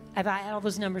house. Yeah. Have I add all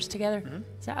those numbers together?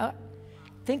 So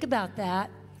think about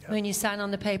that when you sign on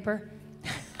the paper.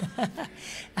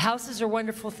 Houses are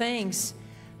wonderful things,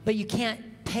 but you can't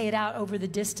pay it out over the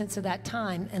distance of that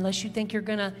time unless you think you're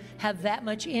going to have that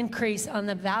much increase on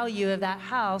the value of that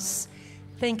house.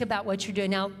 Think about what you're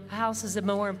doing. Now, a house is a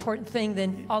more important thing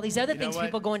than all these other things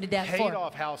people go into debt for.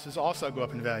 Paid-off houses also go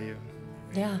up in value.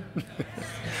 Yeah.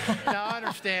 Now, I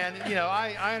understand,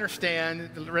 I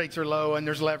understand the rates are low and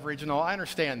there's leverage and all. I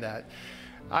understand that.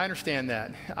 I'm not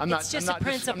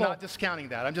discounting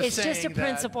that. I'm just saying it's just a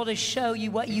principle to show you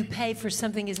what you pay for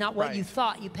something is not what you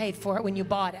thought you paid for it when you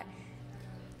bought it.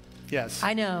 Yes.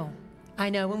 I know.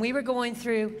 When we were going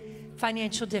through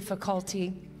financial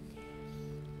difficulty,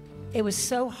 it was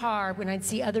so hard when I'd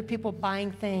see other people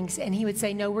buying things, and he would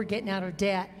say, no, we're getting out of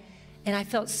debt. And I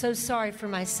felt so sorry for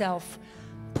myself.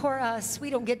 Poor us. We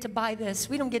don't get to buy this.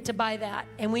 We don't get to buy that.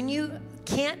 And when you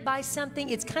can't buy something,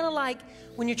 it's kind of like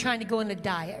when you're trying to go on a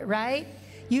diet, right?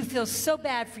 You feel so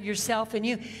bad for yourself, and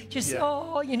you just,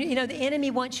 the enemy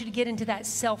wants you to get into that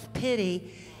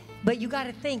self-pity. But you got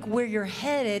to think where you're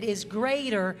headed is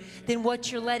greater than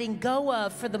what you're letting go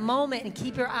of for the moment, and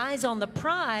keep your eyes on the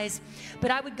prize.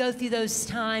 But I would go through those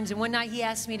times, and one night he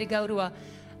asked me to go to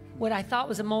what I thought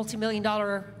was a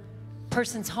multi-million-dollar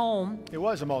person's home. It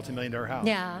was a multi-million-dollar house.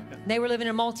 Yeah. They were living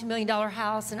in a multi-million-dollar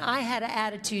house, and I had an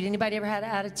attitude. Anybody ever had an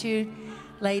attitude?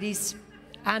 Ladies,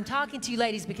 I'm talking to you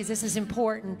ladies because this is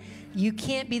important. You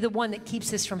can't be the one that keeps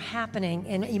this from happening.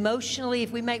 And emotionally,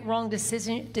 if we make wrong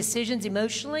decisions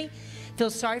emotionally, feel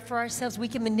sorry for ourselves, we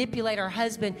can manipulate our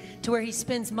husband to where he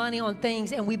spends money on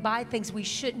things and we buy things we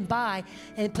shouldn't buy,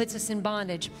 and it puts us in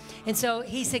bondage. And so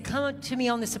he said, come up to me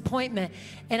on this appointment.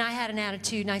 And I had an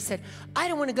attitude, and I said, I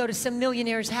don't want to go to some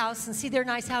millionaire's house and see their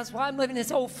nice house while I'm living in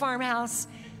this old farmhouse.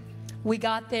 We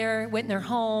got there, went in their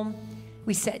home,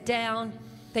 we sat down.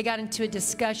 They got into a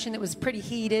discussion that was pretty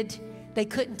heated. They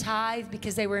couldn't tithe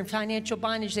because they were in financial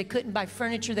bondage. They couldn't buy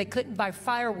furniture. They couldn't buy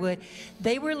firewood.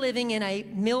 They were living in a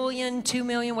 $1 million, $2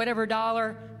 million, whatever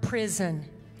dollar prison.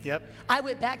 Yep. I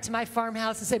went back to my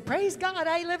farmhouse and said, praise God,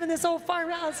 I live in this old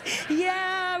farmhouse.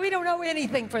 Yeah, we don't know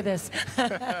anything for this.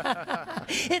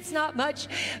 It's not much,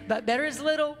 but better is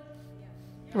little,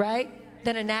 right,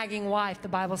 than a nagging wife, the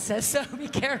Bible says. So be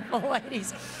careful,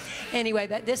 ladies. Anyway,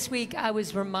 but this week I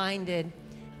was reminded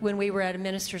when we were at a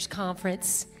minister's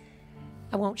conference.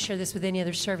 I won't share this with any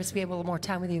other service. We have a little more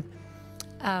time with you.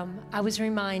 I was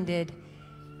reminded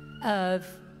of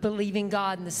believing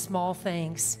God in the small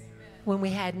things when we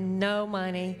had no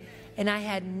money and I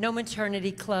had no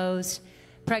maternity clothes,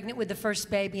 pregnant with the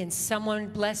first baby, and someone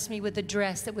blessed me with a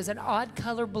dress that was an odd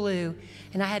color blue,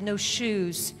 and I had no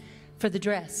shoes for the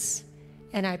dress.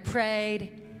 And I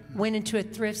prayed, went into a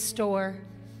thrift store,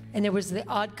 and there was the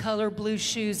odd color blue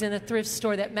shoes in a thrift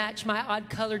store that matched my odd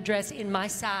color dress in my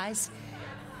size.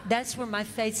 That's where my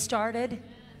faith started,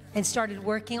 and started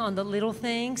working on the little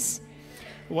things.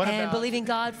 And believing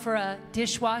God for a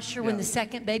dishwasher when the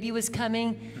second baby was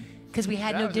coming, because we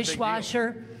had no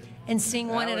dishwasher, and seeing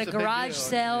one at a garage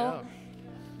sale,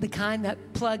 the kind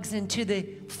that plugs into the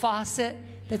faucet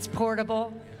that's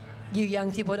portable. You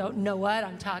young people don't know what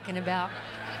I'm talking about.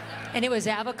 And it was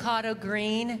avocado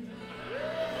green,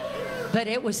 but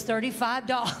it was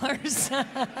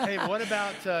 $35. Hey, what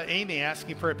about Amy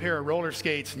asking for a pair of roller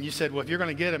skates? And you said, well, if you're going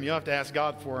to get them, you'll have to ask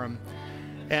God for them.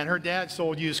 And her dad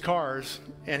sold used cars,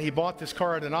 and he bought this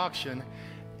car at an auction.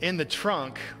 In the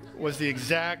trunk was the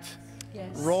exact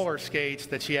roller skates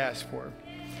that she asked for.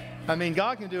 I mean,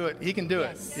 God can do it. He can do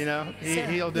it. You know,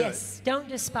 he'll do it. Don't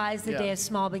despise the day of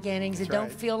small beginnings, and That's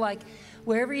don't feel like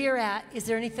wherever you're at, is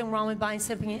there anything wrong with buying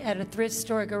something at a thrift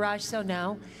store, a garage sale?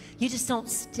 No. You just don't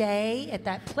stay at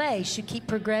that place. You keep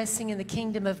progressing in the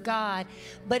kingdom of God,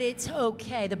 but it's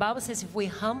okay. The Bible says if we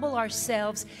humble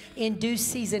ourselves in due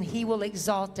season, he will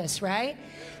exalt us, right?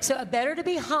 So better to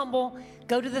be humble.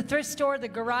 Go to the thrift store, the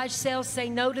garage sale, say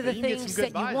no to the things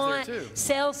that you want,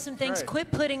 sell some things,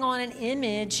 quit putting on an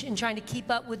image and trying to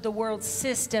keep up with the world's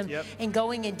system and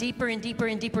going in deeper and deeper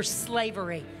and deeper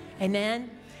slavery. Amen?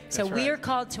 So we are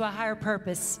called to a higher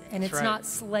purpose, and it's not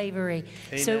slavery.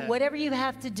 Amen. So whatever you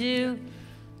have to do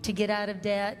to get out of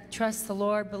debt, trust the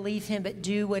Lord, believe him, but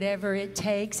do whatever it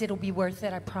takes. It'll be worth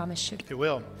it, I promise you. It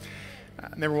will. I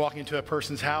remember walking into a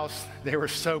person's house. They were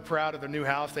so proud of their new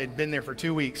house. They'd been there for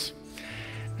 2 weeks.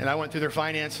 And I went through their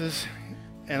finances,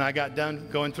 and I got done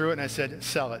going through it, and I said,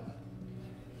 sell it.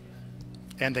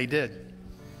 And they did.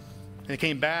 And they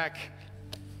came back.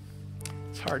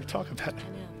 It's hard to talk about.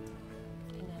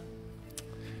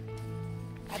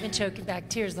 I've been choking back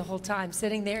tears the whole time,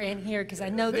 sitting there and here, because I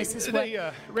know this is what...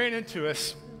 They ran into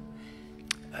us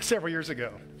several years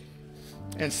ago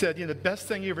and said, you know, the best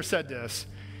thing you ever said to us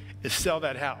is sell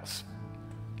that house.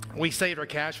 We saved our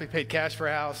cash. We paid cash for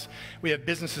a house. We have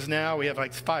businesses now. We have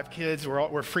like 5 kids.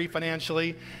 We're free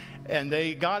financially. And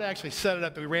God actually set it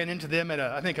up. We ran into them at,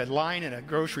 I think, a line in a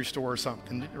grocery store or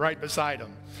something right beside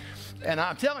them. And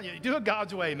I'm telling you, do it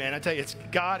God's way, man. I tell you,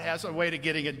 God has a way to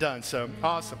getting it done. So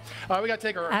awesome. All right, we got to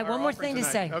take our. I have one more thing to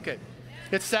say. Okay,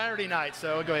 it's Saturday night,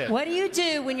 so go ahead. What do you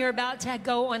do when you're about to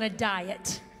go on a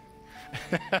diet?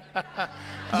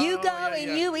 You go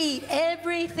and you eat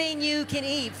everything you can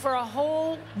eat for a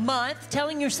whole month,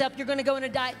 telling yourself you're going to go on a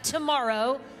diet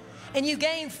tomorrow, and you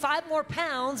gain 5 more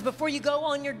pounds before you go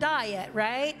on your diet,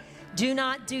 right? Do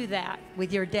not do that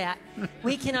with your debt.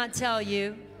 We cannot tell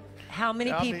you how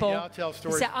many people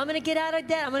say, I'm going to get out of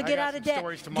debt. I'm going to get out of debt.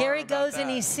 Gary goes and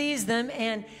he sees them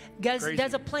and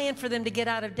does a plan for them to get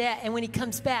out of debt. And when he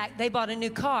comes back, they bought a new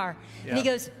car. And he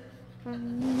goes,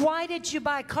 why did you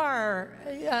buy a car?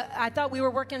 I thought we were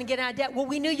working to get out of debt. Well,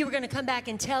 we knew you were going to come back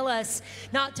and tell us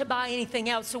not to buy anything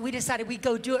else, so we decided we'd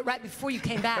go do it right before you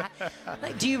came back.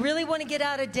 Like, do you really want to get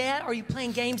out of debt, or are you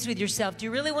playing games with yourself? Do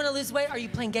you really want to lose weight, or are you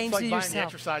playing games with yourself? It's like buying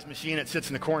the exercise machine that sits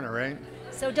in the corner, right?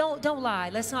 So don't lie.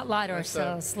 Let's not lie to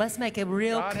ourselves. Let's make a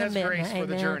real God commitment. has grace for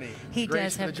the journey. He Grace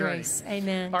does for the have journey. grace.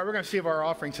 Amen. All right, we're going to receive our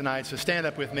offering tonight, so stand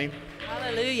up with me.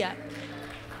 Hallelujah.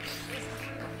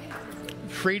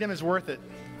 Freedom is worth it.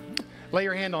 Lay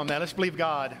your hand on that. Let's believe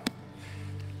God.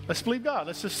 Let's believe God.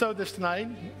 Let's just sow this tonight.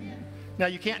 Now,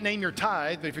 you can't name your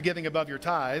tithe, but if you're giving above your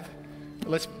tithe,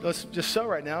 let's just sow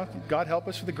right now. God help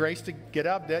us with the grace to get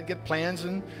out of debt, get plans,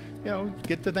 and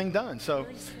get the thing done. So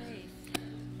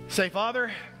say,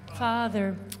 Father,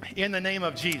 in the name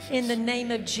of Jesus. In the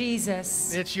name of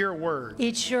Jesus. It's your word.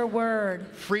 It's your word.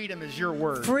 Freedom is your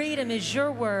word. Freedom is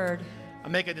your word. I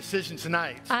make a decision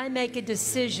tonight. I make a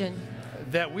decision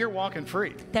that we're walking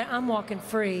free. That I'm walking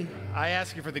free. I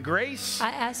ask you for the grace. I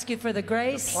ask you for the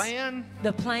grace. The plan.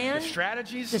 The plan. The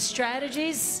strategies. The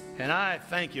strategies. And I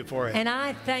thank you for it. And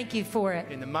I thank you for it.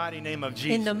 In the mighty name of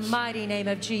Jesus. In the mighty name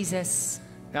of Jesus.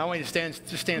 Now I want you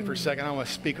to stand for a second. I want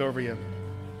to speak over you.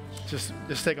 Just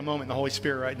take a moment in the Holy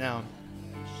Spirit right now.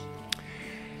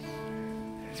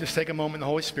 Just take a moment in the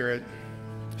Holy Spirit.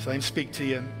 Just let him speak to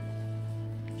you.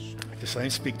 Just let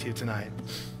him speak to you tonight.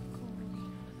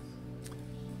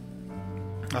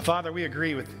 Now, Father, we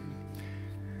agree with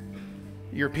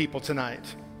your people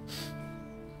tonight.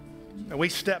 And we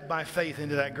step by faith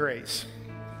into that grace.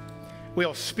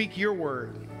 We'll speak your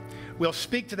word. We'll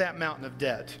speak to that mountain of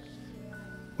debt.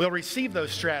 We'll receive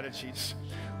those strategies.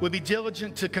 We'll be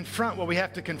diligent to confront what we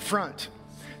have to confront,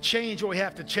 change what we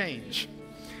have to change.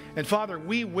 And Father,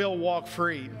 we will walk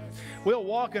free. We'll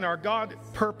walk in our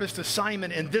God-purposed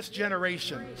assignment in this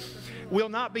generation. We'll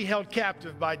not be held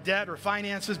captive by debt or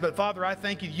finances, but Father, I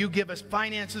thank you, you give us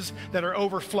finances that are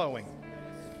overflowing.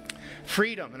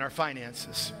 Freedom in our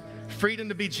finances. Freedom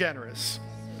to be generous.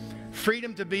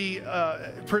 Freedom to be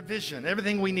provision,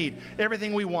 everything we need,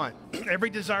 everything we want,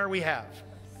 every desire we have.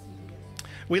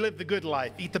 We live the good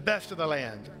life, eat the best of the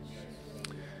land.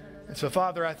 And so,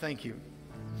 Father, I thank you.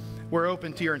 We're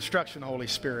open to your instruction, Holy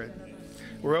Spirit.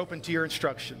 We're open to your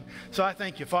instruction. So I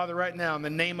thank you, Father, right now, in the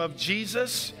name of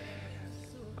Jesus,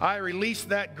 I release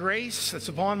that grace that's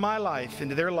upon my life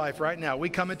into their life right now. We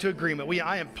come into agreement.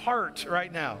 I impart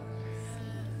right now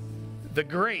the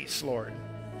grace, Lord,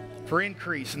 for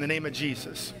increase in the name of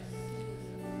Jesus.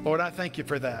 Lord, I thank you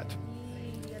for that.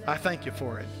 I thank you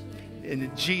for it.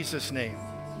 In Jesus' name,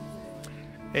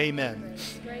 amen.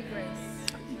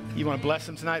 You want to bless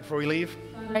them tonight before we leave?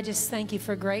 I just thank you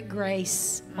for great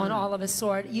grace on all of us,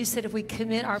 Lord. You said if we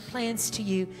commit our plans to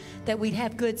you, that we'd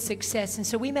have good success. And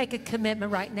so we make a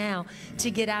commitment right now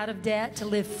to get out of debt, to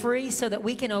live free so that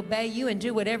we can obey you and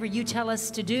do whatever you tell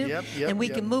us to do. And we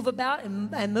can move about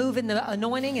and move in the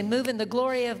anointing and move in the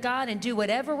glory of God and do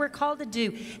whatever we're called to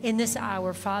do in this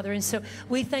hour, Father. And so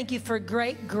we thank you for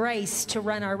great grace to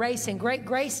run our race and great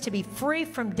grace to be free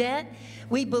from debt.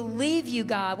 We believe you,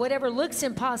 God. Whatever looks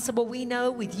impossible, we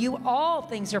know with you all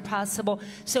things are possible.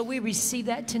 So we receive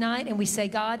that tonight and we say,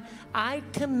 God, I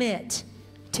commit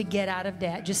to get out of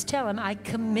debt. Just tell him, I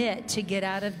commit to get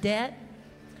out of debt.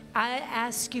 I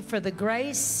ask you for the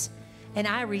grace and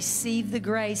I receive the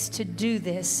grace to do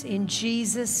this in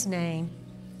Jesus' name.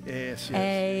 Yes.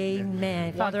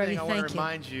 Amen. Father, we I thank want to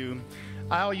remind you,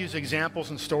 I'll use examples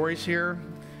and stories here.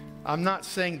 I'm not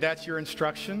saying that's your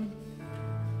instruction.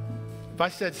 If I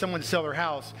said someone to sell their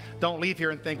house, don't leave here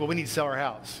and think, well, we need to sell our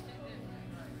house.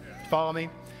 Follow me?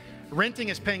 Renting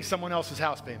is paying someone else's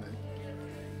house payment.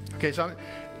 Okay, so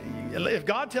if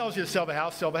God tells you to sell the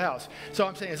house, sell the house. So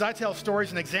I'm saying, as I tell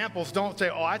stories and examples, don't say,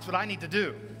 oh, that's what I need to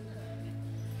do.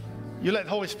 You let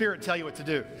the Holy Spirit tell you what to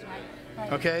do.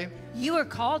 Okay? You are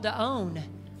called to own.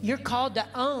 You're called to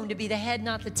own, to be the head,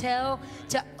 not the tail,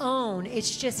 to own.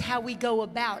 It's just how we go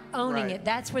about owning it.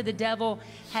 That's where the devil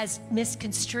has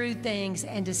misconstrued things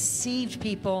and deceived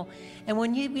people. And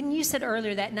when you said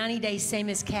earlier that 90 days same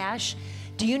as cash,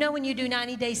 do you know when you do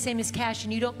 90 days same as cash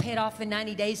and you don't pay it off in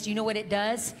 90 days, do you know what it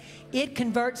does? It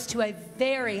converts to a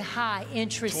very high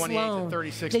interest 28 loan to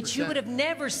 36%. that you would have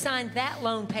never signed that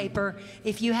loan paper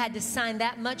if you had to sign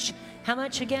that much. How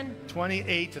much again?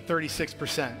 28 to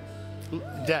 36%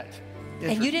 debt.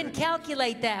 And you didn't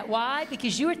calculate that. Why?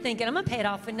 Because you were thinking, I'm going to pay it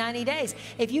off in 90 days.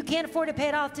 If you can't afford to pay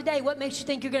it off today, what makes you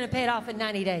think you're going to pay it off in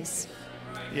 90 days?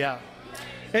 Yeah.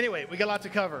 Anyway, we got a lot to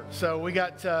cover. So we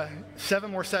got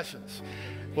 7 more sessions.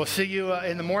 We'll see you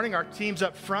in the morning. Our team's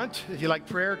up front. If you like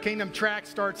prayer, Kingdom Track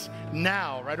starts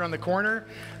now, right around the corner.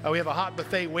 We have a hot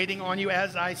buffet waiting on you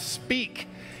as I speak.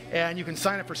 And you can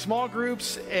sign up for small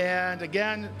groups. And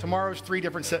again, tomorrow's 3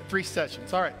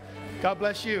 sessions. All right. God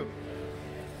bless you.